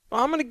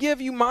 I'm going to give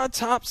you my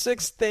top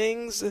 6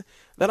 things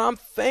that I'm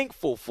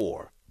thankful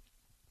for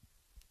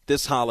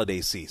this holiday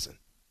season.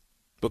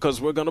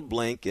 Because we're going to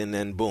blink and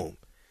then boom,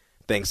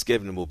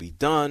 Thanksgiving will be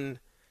done.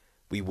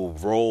 We will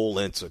roll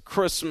into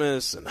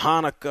Christmas and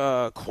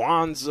Hanukkah,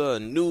 Kwanzaa,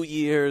 and New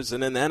Year's,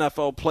 and then the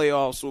NFL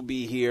playoffs will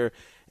be here.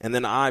 And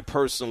then I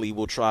personally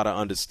will try to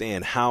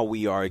understand how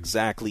we are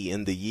exactly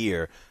in the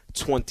year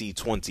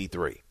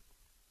 2023.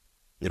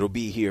 It'll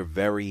be here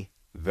very,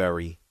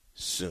 very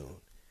soon.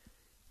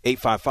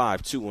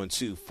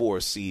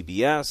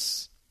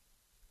 855-212-4CBS.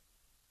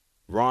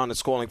 Ron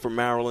is calling from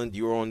Maryland.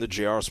 You're on the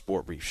JR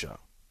Sport Brief Show.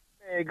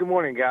 Hey, good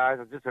morning, guys.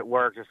 I'm just at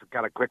work, just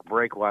got a quick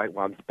break while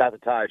I'm about to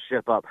tie a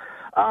ship up.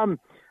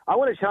 I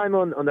want to chime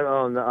on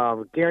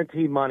the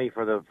guaranteed money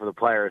for the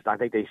players. I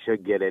think they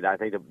should get it. I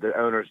think the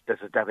owners, this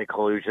is definitely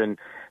collusion.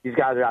 These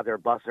guys are out there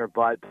busting their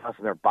butt,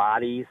 busting their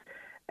bodies,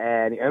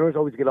 and the owners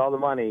always get all the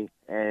money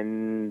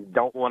and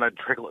don't want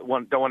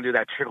to do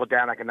that trickle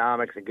down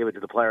economics and give it to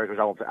the players, which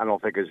I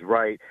don't think is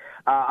right.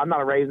 I'm not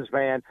a Ravens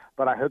fan,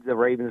 but I hope the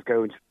Ravens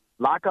go and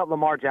lock up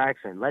Lamar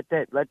Jackson. Let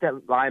that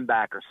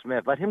linebacker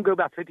Smith, let him go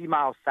about 50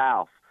 miles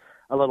south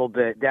a little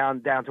bit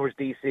down towards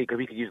D.C. because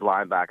we could use a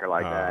linebacker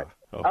like that.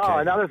 Okay. Oh,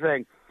 another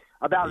thing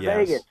about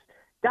Vegas.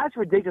 That's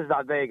ridiculous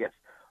about Vegas.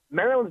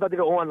 Maryland's about to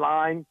go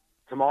online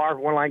tomorrow,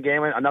 online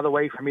gambling, another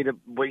way for me to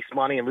waste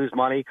money and lose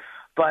money.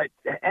 But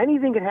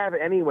anything can happen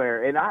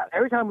anywhere. And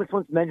every time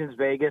someone mentions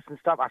Vegas and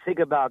stuff, I think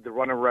about the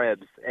Running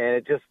Rebs. And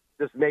it just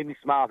made me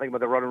smile thinking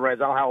about the Running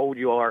Rebs. I don't know how old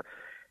you are,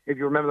 if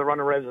you remember the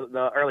Running Rebs in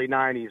the early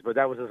 90s, but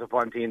that was just a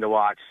fun team to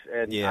watch.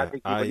 And yeah,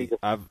 I think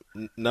I've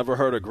never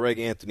heard of Greg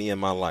Anthony in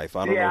my life.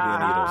 I don't know who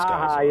any of those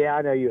guys are. Yeah,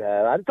 I know you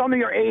have. I just don't know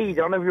your age.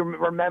 I don't know if you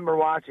remember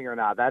watching or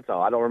not. That's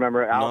all. I don't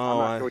remember. I'm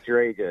not sure what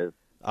your age is.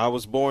 I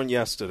was born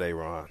yesterday,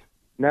 Ron.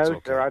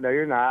 No, sir, I know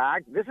you're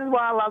not. This is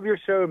why I love your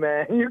show,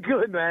 man. You're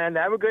good, man.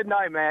 Have a good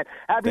night, man.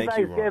 Happy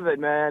Thanksgiving,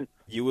 man.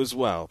 You as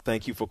well.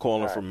 Thank you for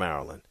calling from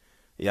Maryland.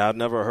 Yeah, I've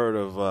never heard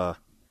of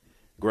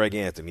Greg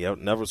Anthony. I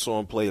never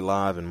saw him play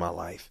live in my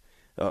life.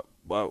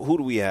 Who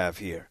do we have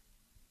here?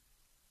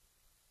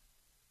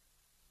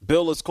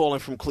 Bill is calling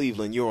from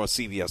Cleveland. You're on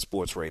CBS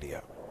Sports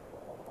Radio.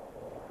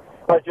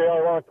 Hi,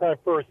 JR. Long time,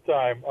 first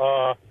time.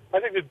 I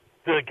think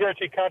the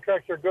guaranteed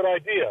contracts are a good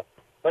idea.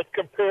 Let's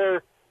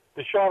compare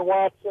Deshaun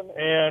Watson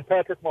and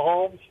Patrick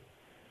Mahomes.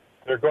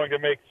 They're going to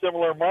make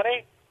similar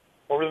money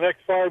over the next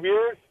 5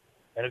 years,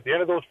 and at the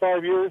end of those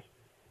 5 years,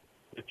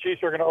 the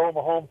Chiefs are going to owe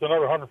Mahomes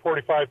another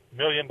 $145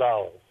 million,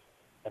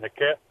 and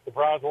the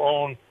Browns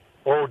will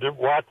owe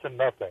Watson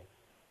nothing.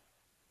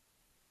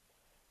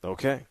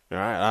 Okay. All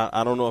right.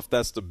 I don't know if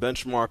that's the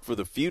benchmark for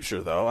the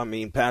future, though. I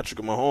mean, Patrick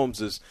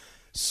Mahomes is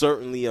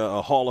certainly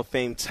a Hall of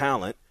Fame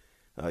talent.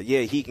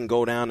 Yeah, he can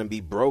go down and be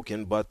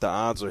broken, but the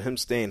odds of him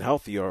staying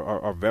healthy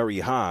are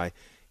very high.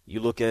 You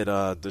look at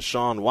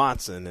Deshaun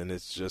Watson, and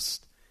it's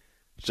just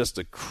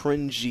a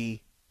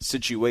cringy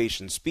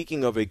situation.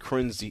 Speaking of a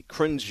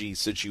cringy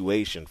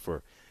situation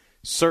for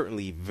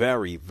certainly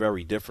very,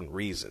 very different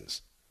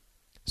reasons.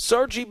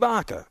 Serge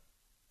Ibaka.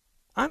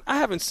 I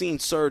haven't seen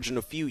Serge in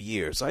a few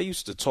years. I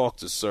used to talk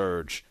to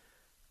Serge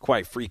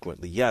quite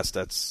frequently. Yes,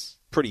 that's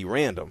pretty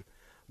random.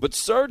 But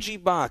Serge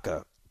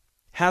Ibaka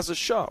has a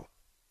show.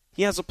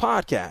 He has a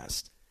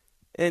podcast.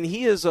 And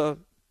he's a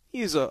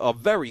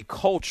very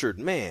cultured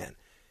man.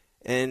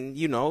 And,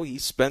 you know, he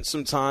spent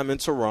some time in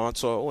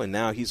Toronto, and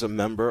now he's a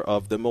member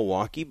of the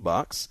Milwaukee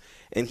Bucks.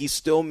 And he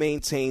still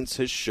maintains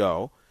his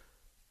show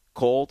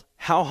called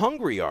How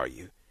Hungry Are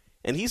You?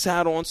 And he's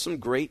had on some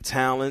great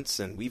talents,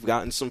 and we've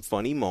gotten some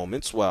funny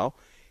moments. Well,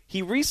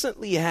 he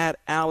recently had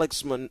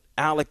Alek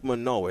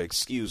Manoah,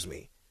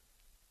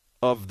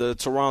 of the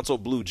Toronto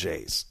Blue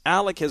Jays.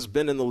 Alek has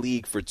been in the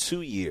league for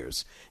 2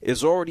 years,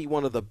 is already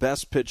one of the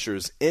best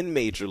pitchers in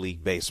Major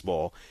League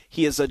Baseball.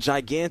 He is a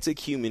gigantic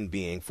human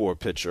being for a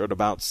pitcher at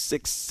about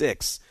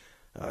 6'6".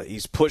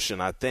 He's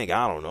pushing, I think,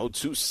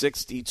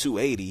 260,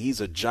 280. He's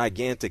a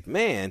gigantic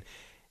man.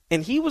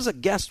 And he was a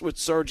guest with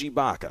Serge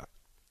Ibaka.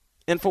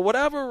 And for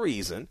whatever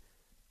reason,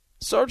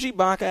 Serge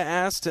Ibaka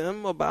asked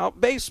him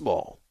about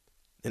baseball.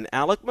 And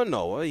Alek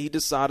Manoah, he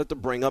decided to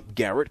bring up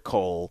Garrett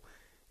Cole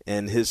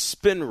and his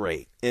spin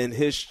rate and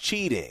his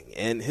cheating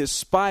and his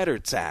spider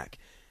tack.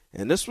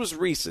 And this was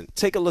recent.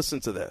 Take a listen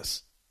to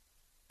this.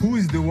 Who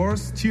is the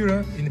worst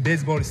cheater in the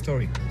baseball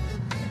history?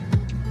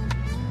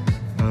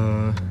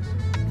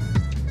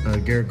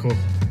 Garrett Cole.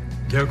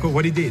 Garrett Cole,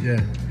 what he did?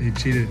 Yeah, he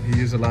cheated. He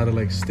used a lot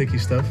of sticky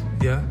stuff.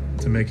 Yeah.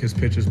 To make his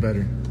pitches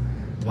better.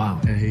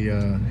 Wow. And he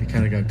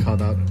kind of got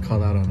called out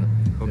on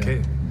it. Okay.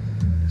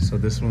 Yeah. So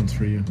this one's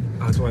for you.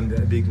 That's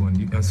the big one.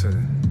 You answer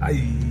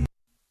that.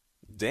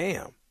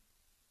 Damn.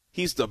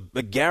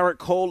 Garrett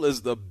Cole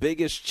is the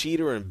biggest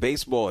cheater in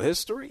baseball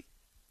history?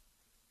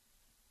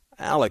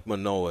 Alek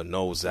Manoah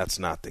knows that's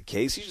not the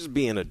case. He's just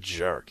being a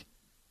jerk.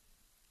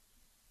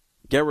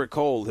 Garrett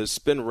Cole, his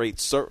spin rate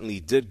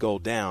certainly did go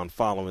down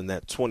following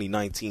that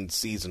 2019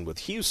 season with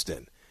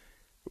Houston,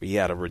 where he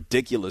had a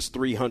ridiculous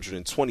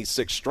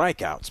 326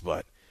 strikeouts,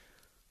 but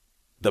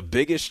the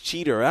biggest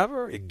cheater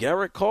ever,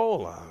 Garrett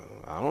Cole,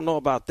 I don't know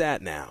about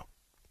that now.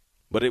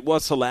 But it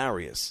was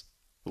hilarious.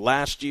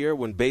 Last year,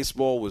 when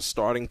baseball was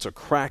starting to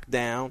crack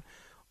down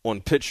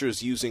on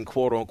pitchers using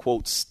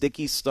quote-unquote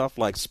sticky stuff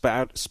like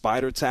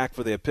spider tack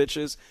for their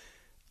pitches,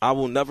 I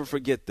will never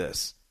forget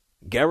this.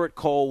 Garrett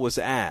Cole was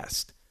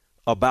asked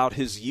about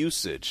his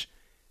usage,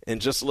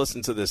 and just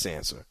listen to this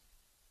answer.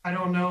 I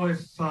don't know if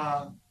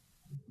I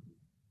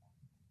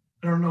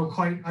don't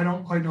quite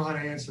know how to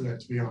answer that,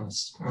 to be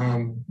honest.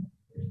 I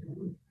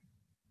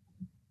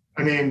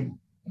mean,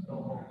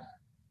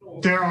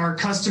 there are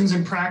customs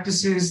and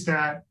practices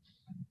that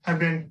have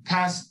been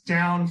passed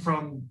down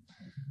from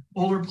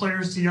older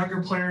players to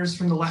younger players,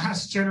 from the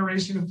last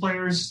generation of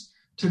players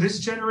to this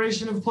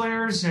generation of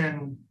players.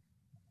 And,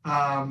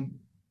 I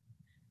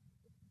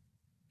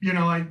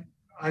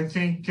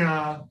think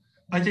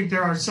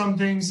there are some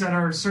things that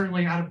are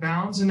certainly out of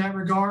bounds in that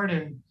regard.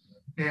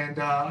 And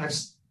I've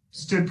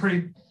stood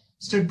pretty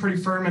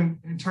firm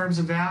in terms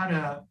of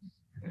that,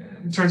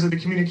 in terms of the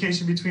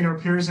communication between our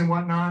peers and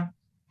whatnot.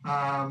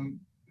 And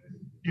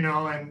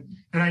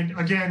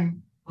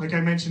again, like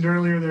I mentioned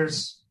earlier,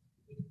 there's,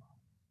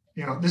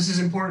 this is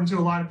important to a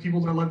lot of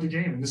people that love the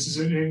game, and this is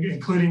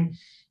including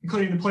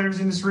the players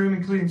in this room,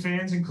 including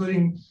fans,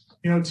 including,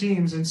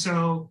 teams. And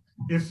so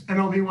if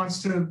MLB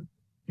wants to,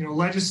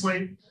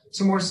 legislate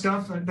some more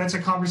stuff, that's a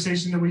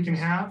conversation that we can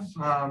have,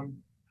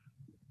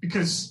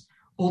 because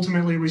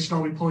ultimately we should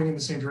all be pulling in the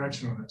same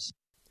direction on this.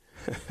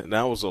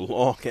 That was a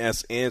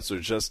long-ass answer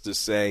just to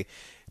say,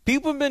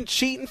 people have been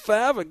cheating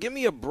forever. Give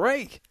me a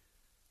break.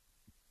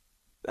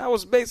 That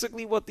was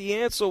basically what the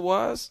answer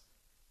was.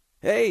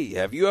 Hey,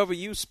 have you ever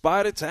used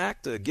Spider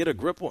Tack to get a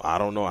grip on? I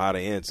don't know how to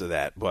answer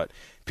that, but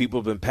people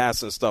have been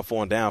passing stuff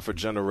on down for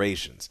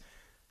generations.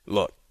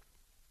 Look,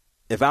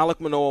 if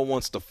Alek Manoah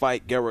wants to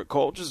fight Gerrit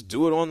Cole, just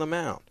do it on the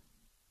mound.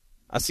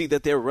 I see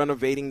that they're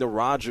renovating the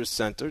Rogers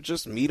Center.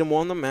 Just meet him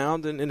on the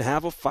mound and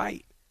have a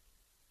fight.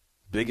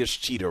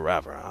 Biggest cheater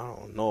ever. I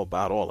don't know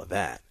about all of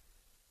that.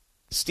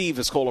 Steve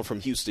is calling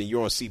from Houston.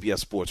 You're on CBS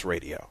Sports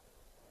Radio.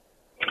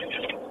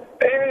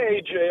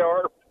 Hey,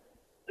 JR.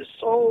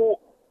 So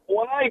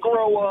when I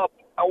grow up,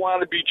 I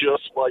want to be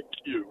just like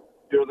you.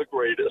 You're the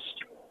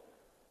greatest.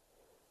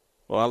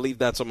 Well, I'll leave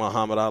that to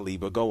Muhammad Ali,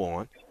 but go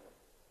on.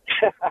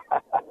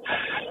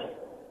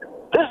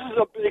 This is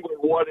a big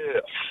what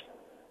if.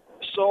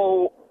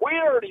 So we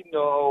already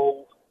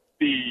know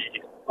the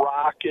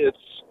Rockets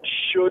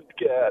should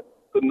get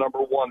the number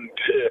one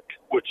pick,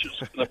 which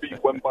is going to be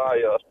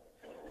Wembanyama.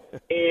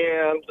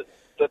 And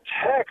the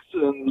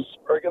Texans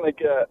are going to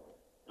get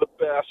the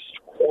best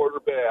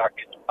quarterback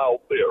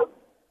out there.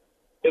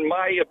 In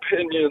my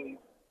opinion,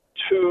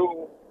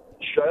 two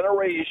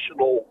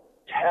generational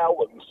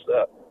talents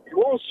that you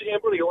won't see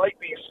anybody like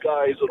these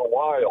guys in a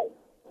while.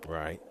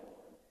 Right.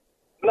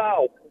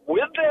 Now,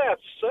 with that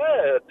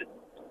said,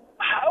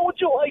 how would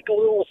you like a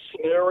little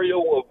scenario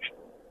of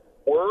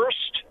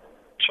worst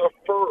to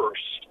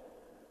first?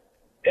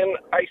 And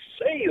I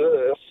say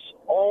this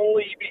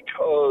only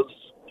because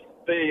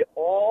they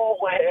all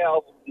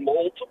have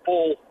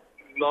multiple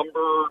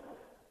numbered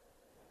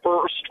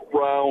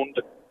first-round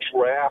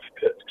draft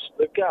picks.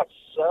 They've got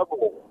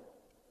several.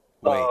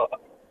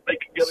 They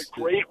could get a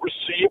great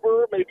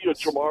receiver, maybe a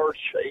Jamar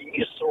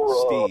Chase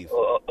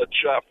or a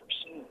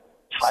Jefferson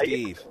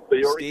type.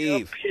 They already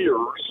have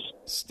peers.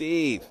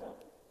 Steve.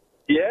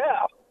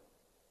 Yeah.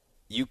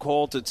 You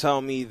called to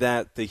tell me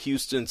that the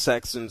Houston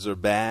Texans are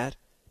bad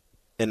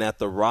and that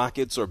the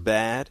Rockets are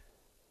bad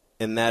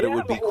and that it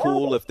would be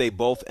cool if they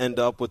both end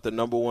up with the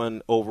number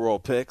one overall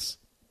picks?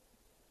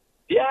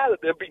 Yeah,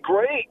 that'd be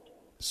great.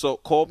 So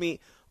call me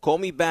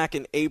back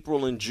in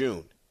April and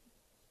June.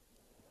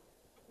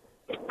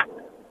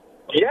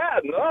 Yeah,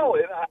 no,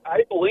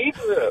 I believe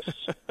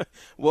this.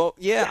 Well,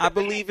 yeah, I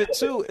believe it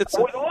too.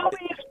 With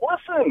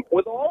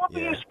all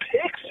these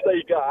picks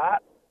they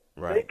got,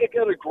 they could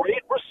get a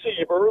great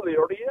receiver. They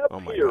already have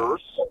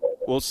peers.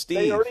 Well, Steve,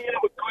 they already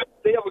have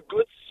a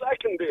good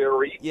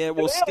secondary. Yeah,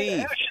 well,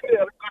 Steve, they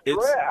had a good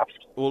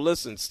draft. Well,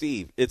 listen,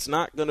 Steve, it's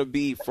not going to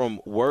be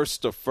from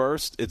worst to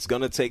first. It's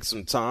going to take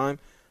some time.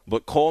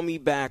 But call me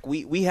back.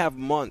 We have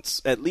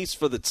months, at least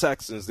for the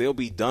Texans. They'll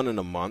be done in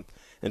a month.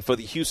 And for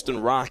the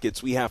Houston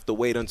Rockets, we have to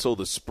wait until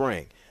the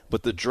spring.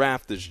 But the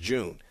draft is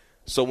June.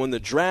 So when the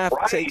draft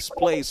takes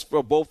place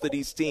for both of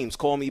these teams,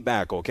 call me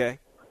back, okay?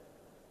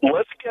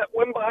 Let's get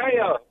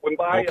Wembanyama.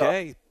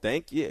 Okay,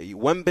 thank you.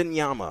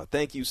 Wembanyama.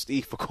 Thank you,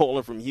 Steve, for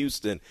calling from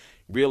Houston.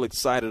 Real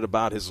excited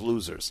about his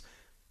losers.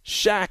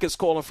 Shaq is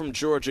calling from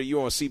Georgia.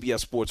 You're on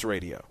CBS Sports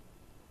Radio.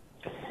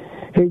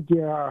 Hey,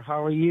 JR,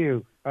 how are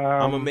you?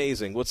 I'm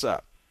amazing. What's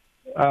up?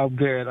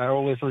 Good. I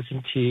always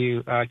listen to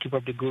you. Keep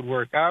up the good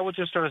work. I was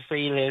just trying to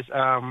say this.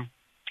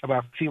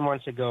 About a few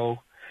months ago,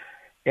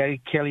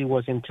 Eric Kelly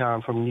was in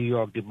town from New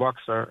York, the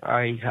boxer.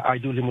 I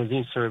do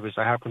limousine service.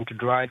 I happened to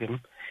drive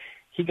him.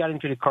 He got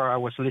into the car. I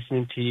was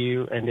listening to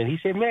you, and then he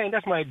said, "Man,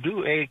 that's my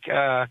dude, Eric,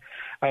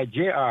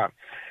 JR."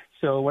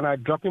 So when I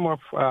dropped him off,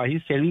 he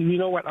said, "You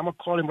know what? I'm gonna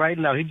call him right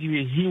now.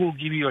 He will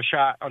give you a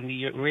shot on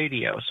the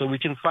radio." So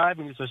within 5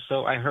 minutes or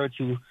so, I heard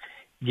you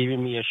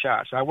giving me a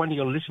shot. So I want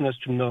your listeners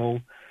to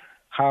know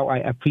how I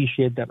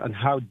appreciate that and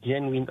how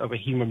genuine of a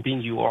human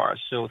being you are.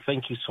 So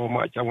thank you so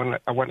much. I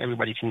want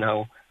everybody to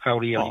know how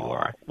real you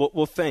are.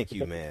 Well, thank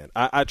you, man.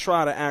 I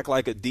try to act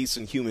like a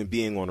decent human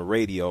being on the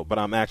radio, but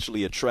I'm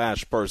actually a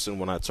trash person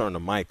when I turn the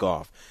mic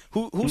off.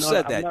 Who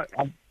said that?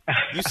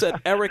 You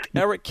said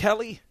Eric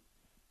Kelly?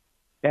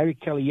 Eric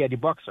Kelly, yeah, the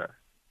boxer.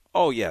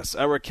 Oh yes,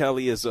 Eric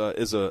Kelly is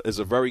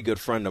a very good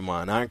friend of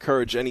mine. I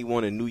encourage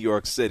anyone in New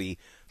York City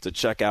to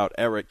check out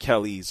Eric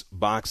Kelly's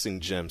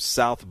boxing gym,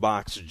 South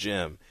Box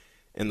Gym,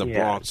 in the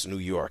Bronx, New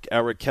York.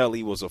 Eric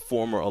Kelly was a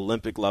former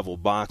Olympic-level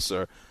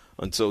boxer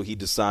until he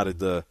decided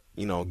to,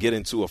 get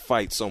into a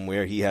fight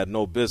somewhere he had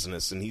no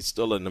business, and he's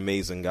still an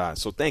amazing guy.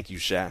 So thank you,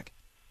 Shaq.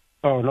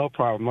 Oh, no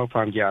problem.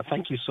 Yeah,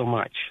 thank you so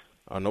much.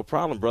 No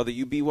problem, brother.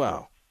 You be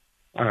well.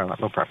 No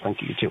problem.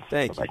 Thank you, you too.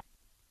 Thank Bye-bye. you.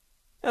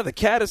 Yeah, the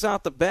cat is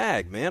out the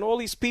bag, man. All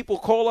these people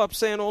call up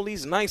saying all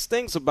these nice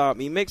things about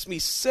me. Makes me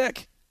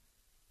sick.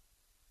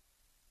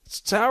 It's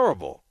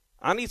terrible.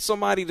 I need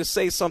somebody to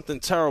say something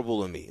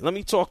terrible to me. Let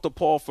me talk to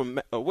Paul from,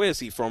 where is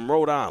he, from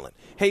Rhode Island.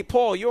 Hey,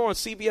 Paul, you're on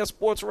CBS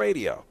Sports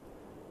Radio.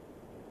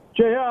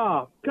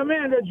 JR,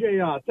 Commander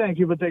JR, thank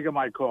you for taking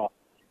my call.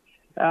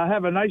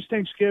 Have a nice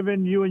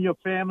Thanksgiving, you and your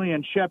family,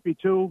 and Sheppy,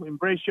 too.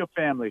 Embrace your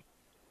family.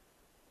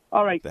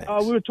 All right,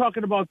 we were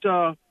talking about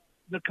the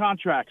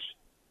contracts.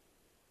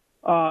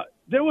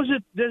 There was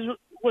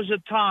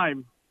a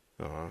time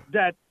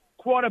that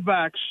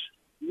quarterbacks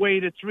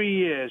waited 3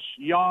 years.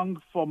 Young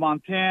for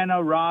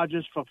Montana,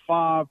 Rodgers for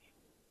Favre.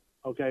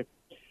 Okay.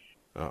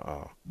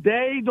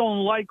 They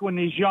don't like when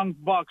these young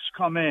bucks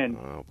come in.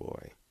 Oh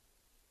boy.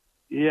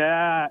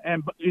 Yeah,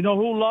 and you know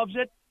who loves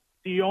it?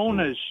 The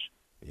owners.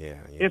 Yeah.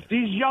 If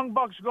these young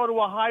bucks go to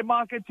a high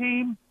market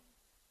team,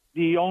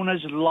 the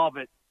owners love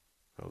it.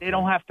 Okay. They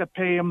don't have to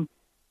pay them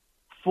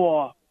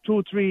for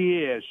 2-3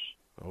 years.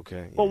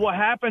 Okay. But what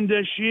happened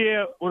this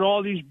year with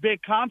all these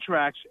big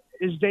contracts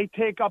is they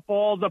take up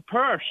all the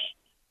purse.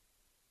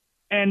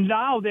 And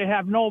now they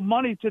have no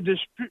money to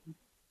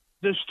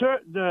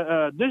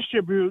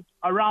distribute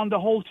around the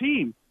whole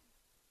team.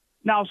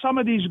 Now, some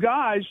of these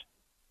guys,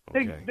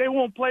 they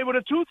won't play with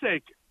a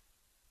toothache.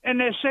 And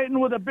they're sitting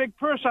with a big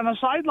purse on the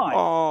sideline.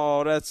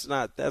 Oh, that's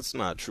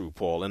not true,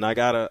 Paul. And I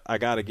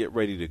gotta get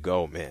ready to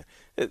go, man.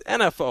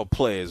 NFL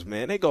players,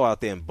 man, they go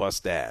out there and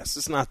bust ass.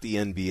 It's not the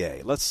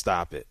NBA. Let's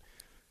stop it.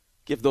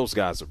 Give those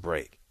guys a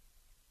break.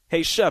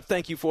 Hey, Shep,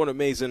 thank you for an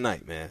amazing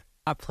night, man.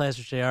 Our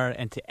pleasure, JR.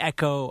 And to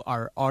echo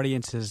our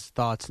audience's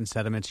thoughts and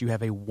sentiments, you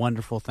have a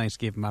wonderful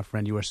Thanksgiving, my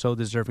friend. You are so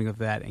deserving of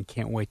that, and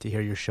can't wait to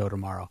hear your show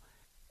tomorrow.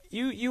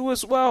 You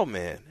as well,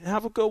 man.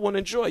 Have a good one.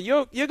 Enjoy.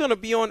 You're going to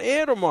be on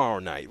air tomorrow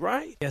night,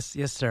 right? Yes,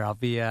 sir. I'll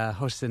be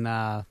hosting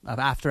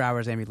After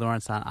Hours, Amy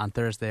Lawrence, on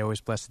Thursday.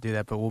 Always blessed to do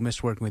that, but we'll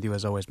miss working with you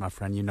as always, my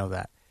friend. You know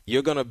that.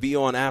 You're going to be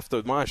on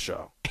after my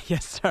show.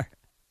 Yes, sir.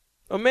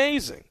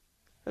 Amazing.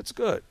 That's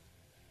good.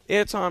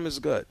 Airtime is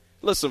good.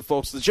 Listen,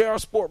 folks, the JR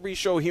Sport Brief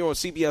Show here on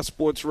CBS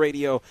Sports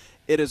Radio,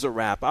 it is a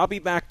wrap. I'll be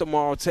back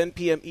tomorrow, 10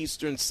 p.m.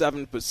 Eastern,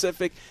 7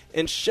 Pacific.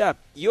 And, Shep,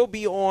 you'll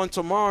be on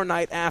tomorrow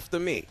night after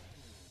me.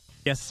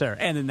 Yes, sir.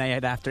 And the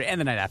night after,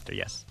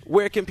 yes.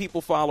 Where can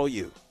people follow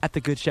you? At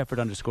the Good Shepherd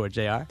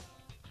 _JR.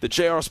 The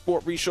JR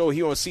Sport Brief Show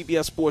here on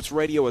CBS Sports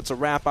Radio. It's a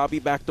wrap. I'll be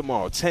back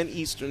tomorrow, 10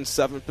 Eastern,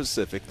 7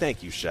 Pacific.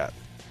 Thank you, Shep.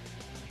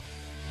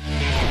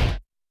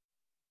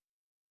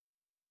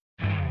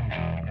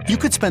 You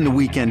could spend the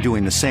weekend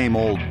doing the same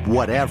old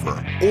whatever,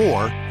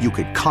 or you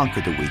could conquer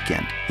the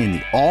weekend in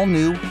the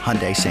all-new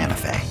Hyundai Santa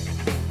Fe.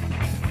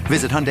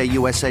 Visit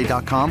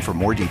HyundaiUSA.com for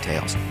more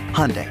details.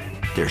 Hyundai,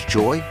 there's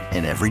joy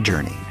in every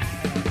journey.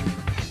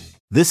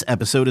 This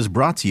episode is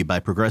brought to you by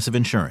Progressive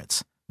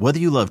Insurance. Whether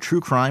you love true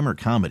crime or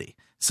comedy,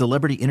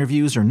 celebrity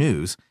interviews or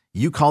news,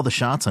 you call the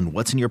shots on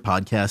what's in your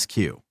podcast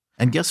queue.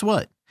 And guess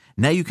what?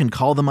 Now you can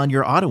call them on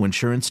your auto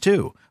insurance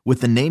too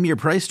with the Name Your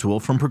Price tool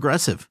from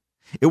Progressive.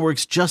 It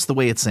works just the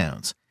way it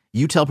sounds.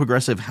 You tell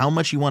Progressive how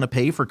much you want to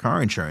pay for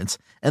car insurance,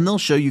 and they'll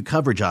show you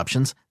coverage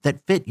options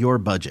that fit your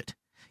budget.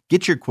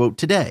 Get your quote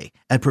today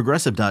at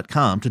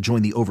Progressive.com to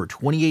join the over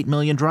 28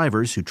 million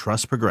drivers who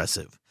trust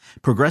Progressive.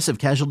 Progressive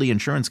Casualty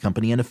Insurance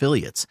Company and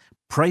Affiliates.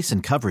 Price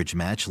and coverage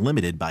match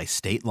limited by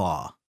state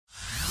law.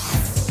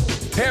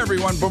 Hey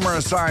everyone, Boomer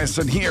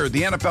Esiason here.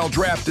 The NFL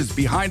Draft is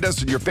behind us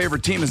and your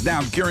favorite team is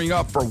now gearing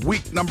up for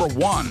week number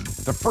 1.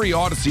 The free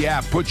Odyssey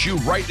app puts you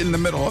right in the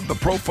middle of the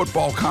pro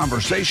football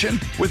conversation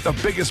with the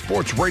biggest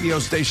sports radio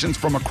stations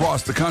from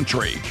across the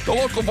country. The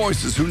local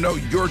voices who know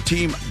your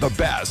team the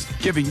best,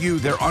 giving you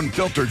their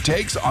unfiltered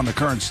takes on the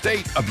current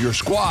state of your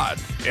squad.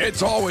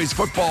 It's always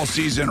football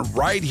season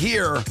right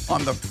here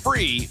on the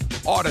free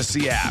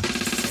Odyssey app.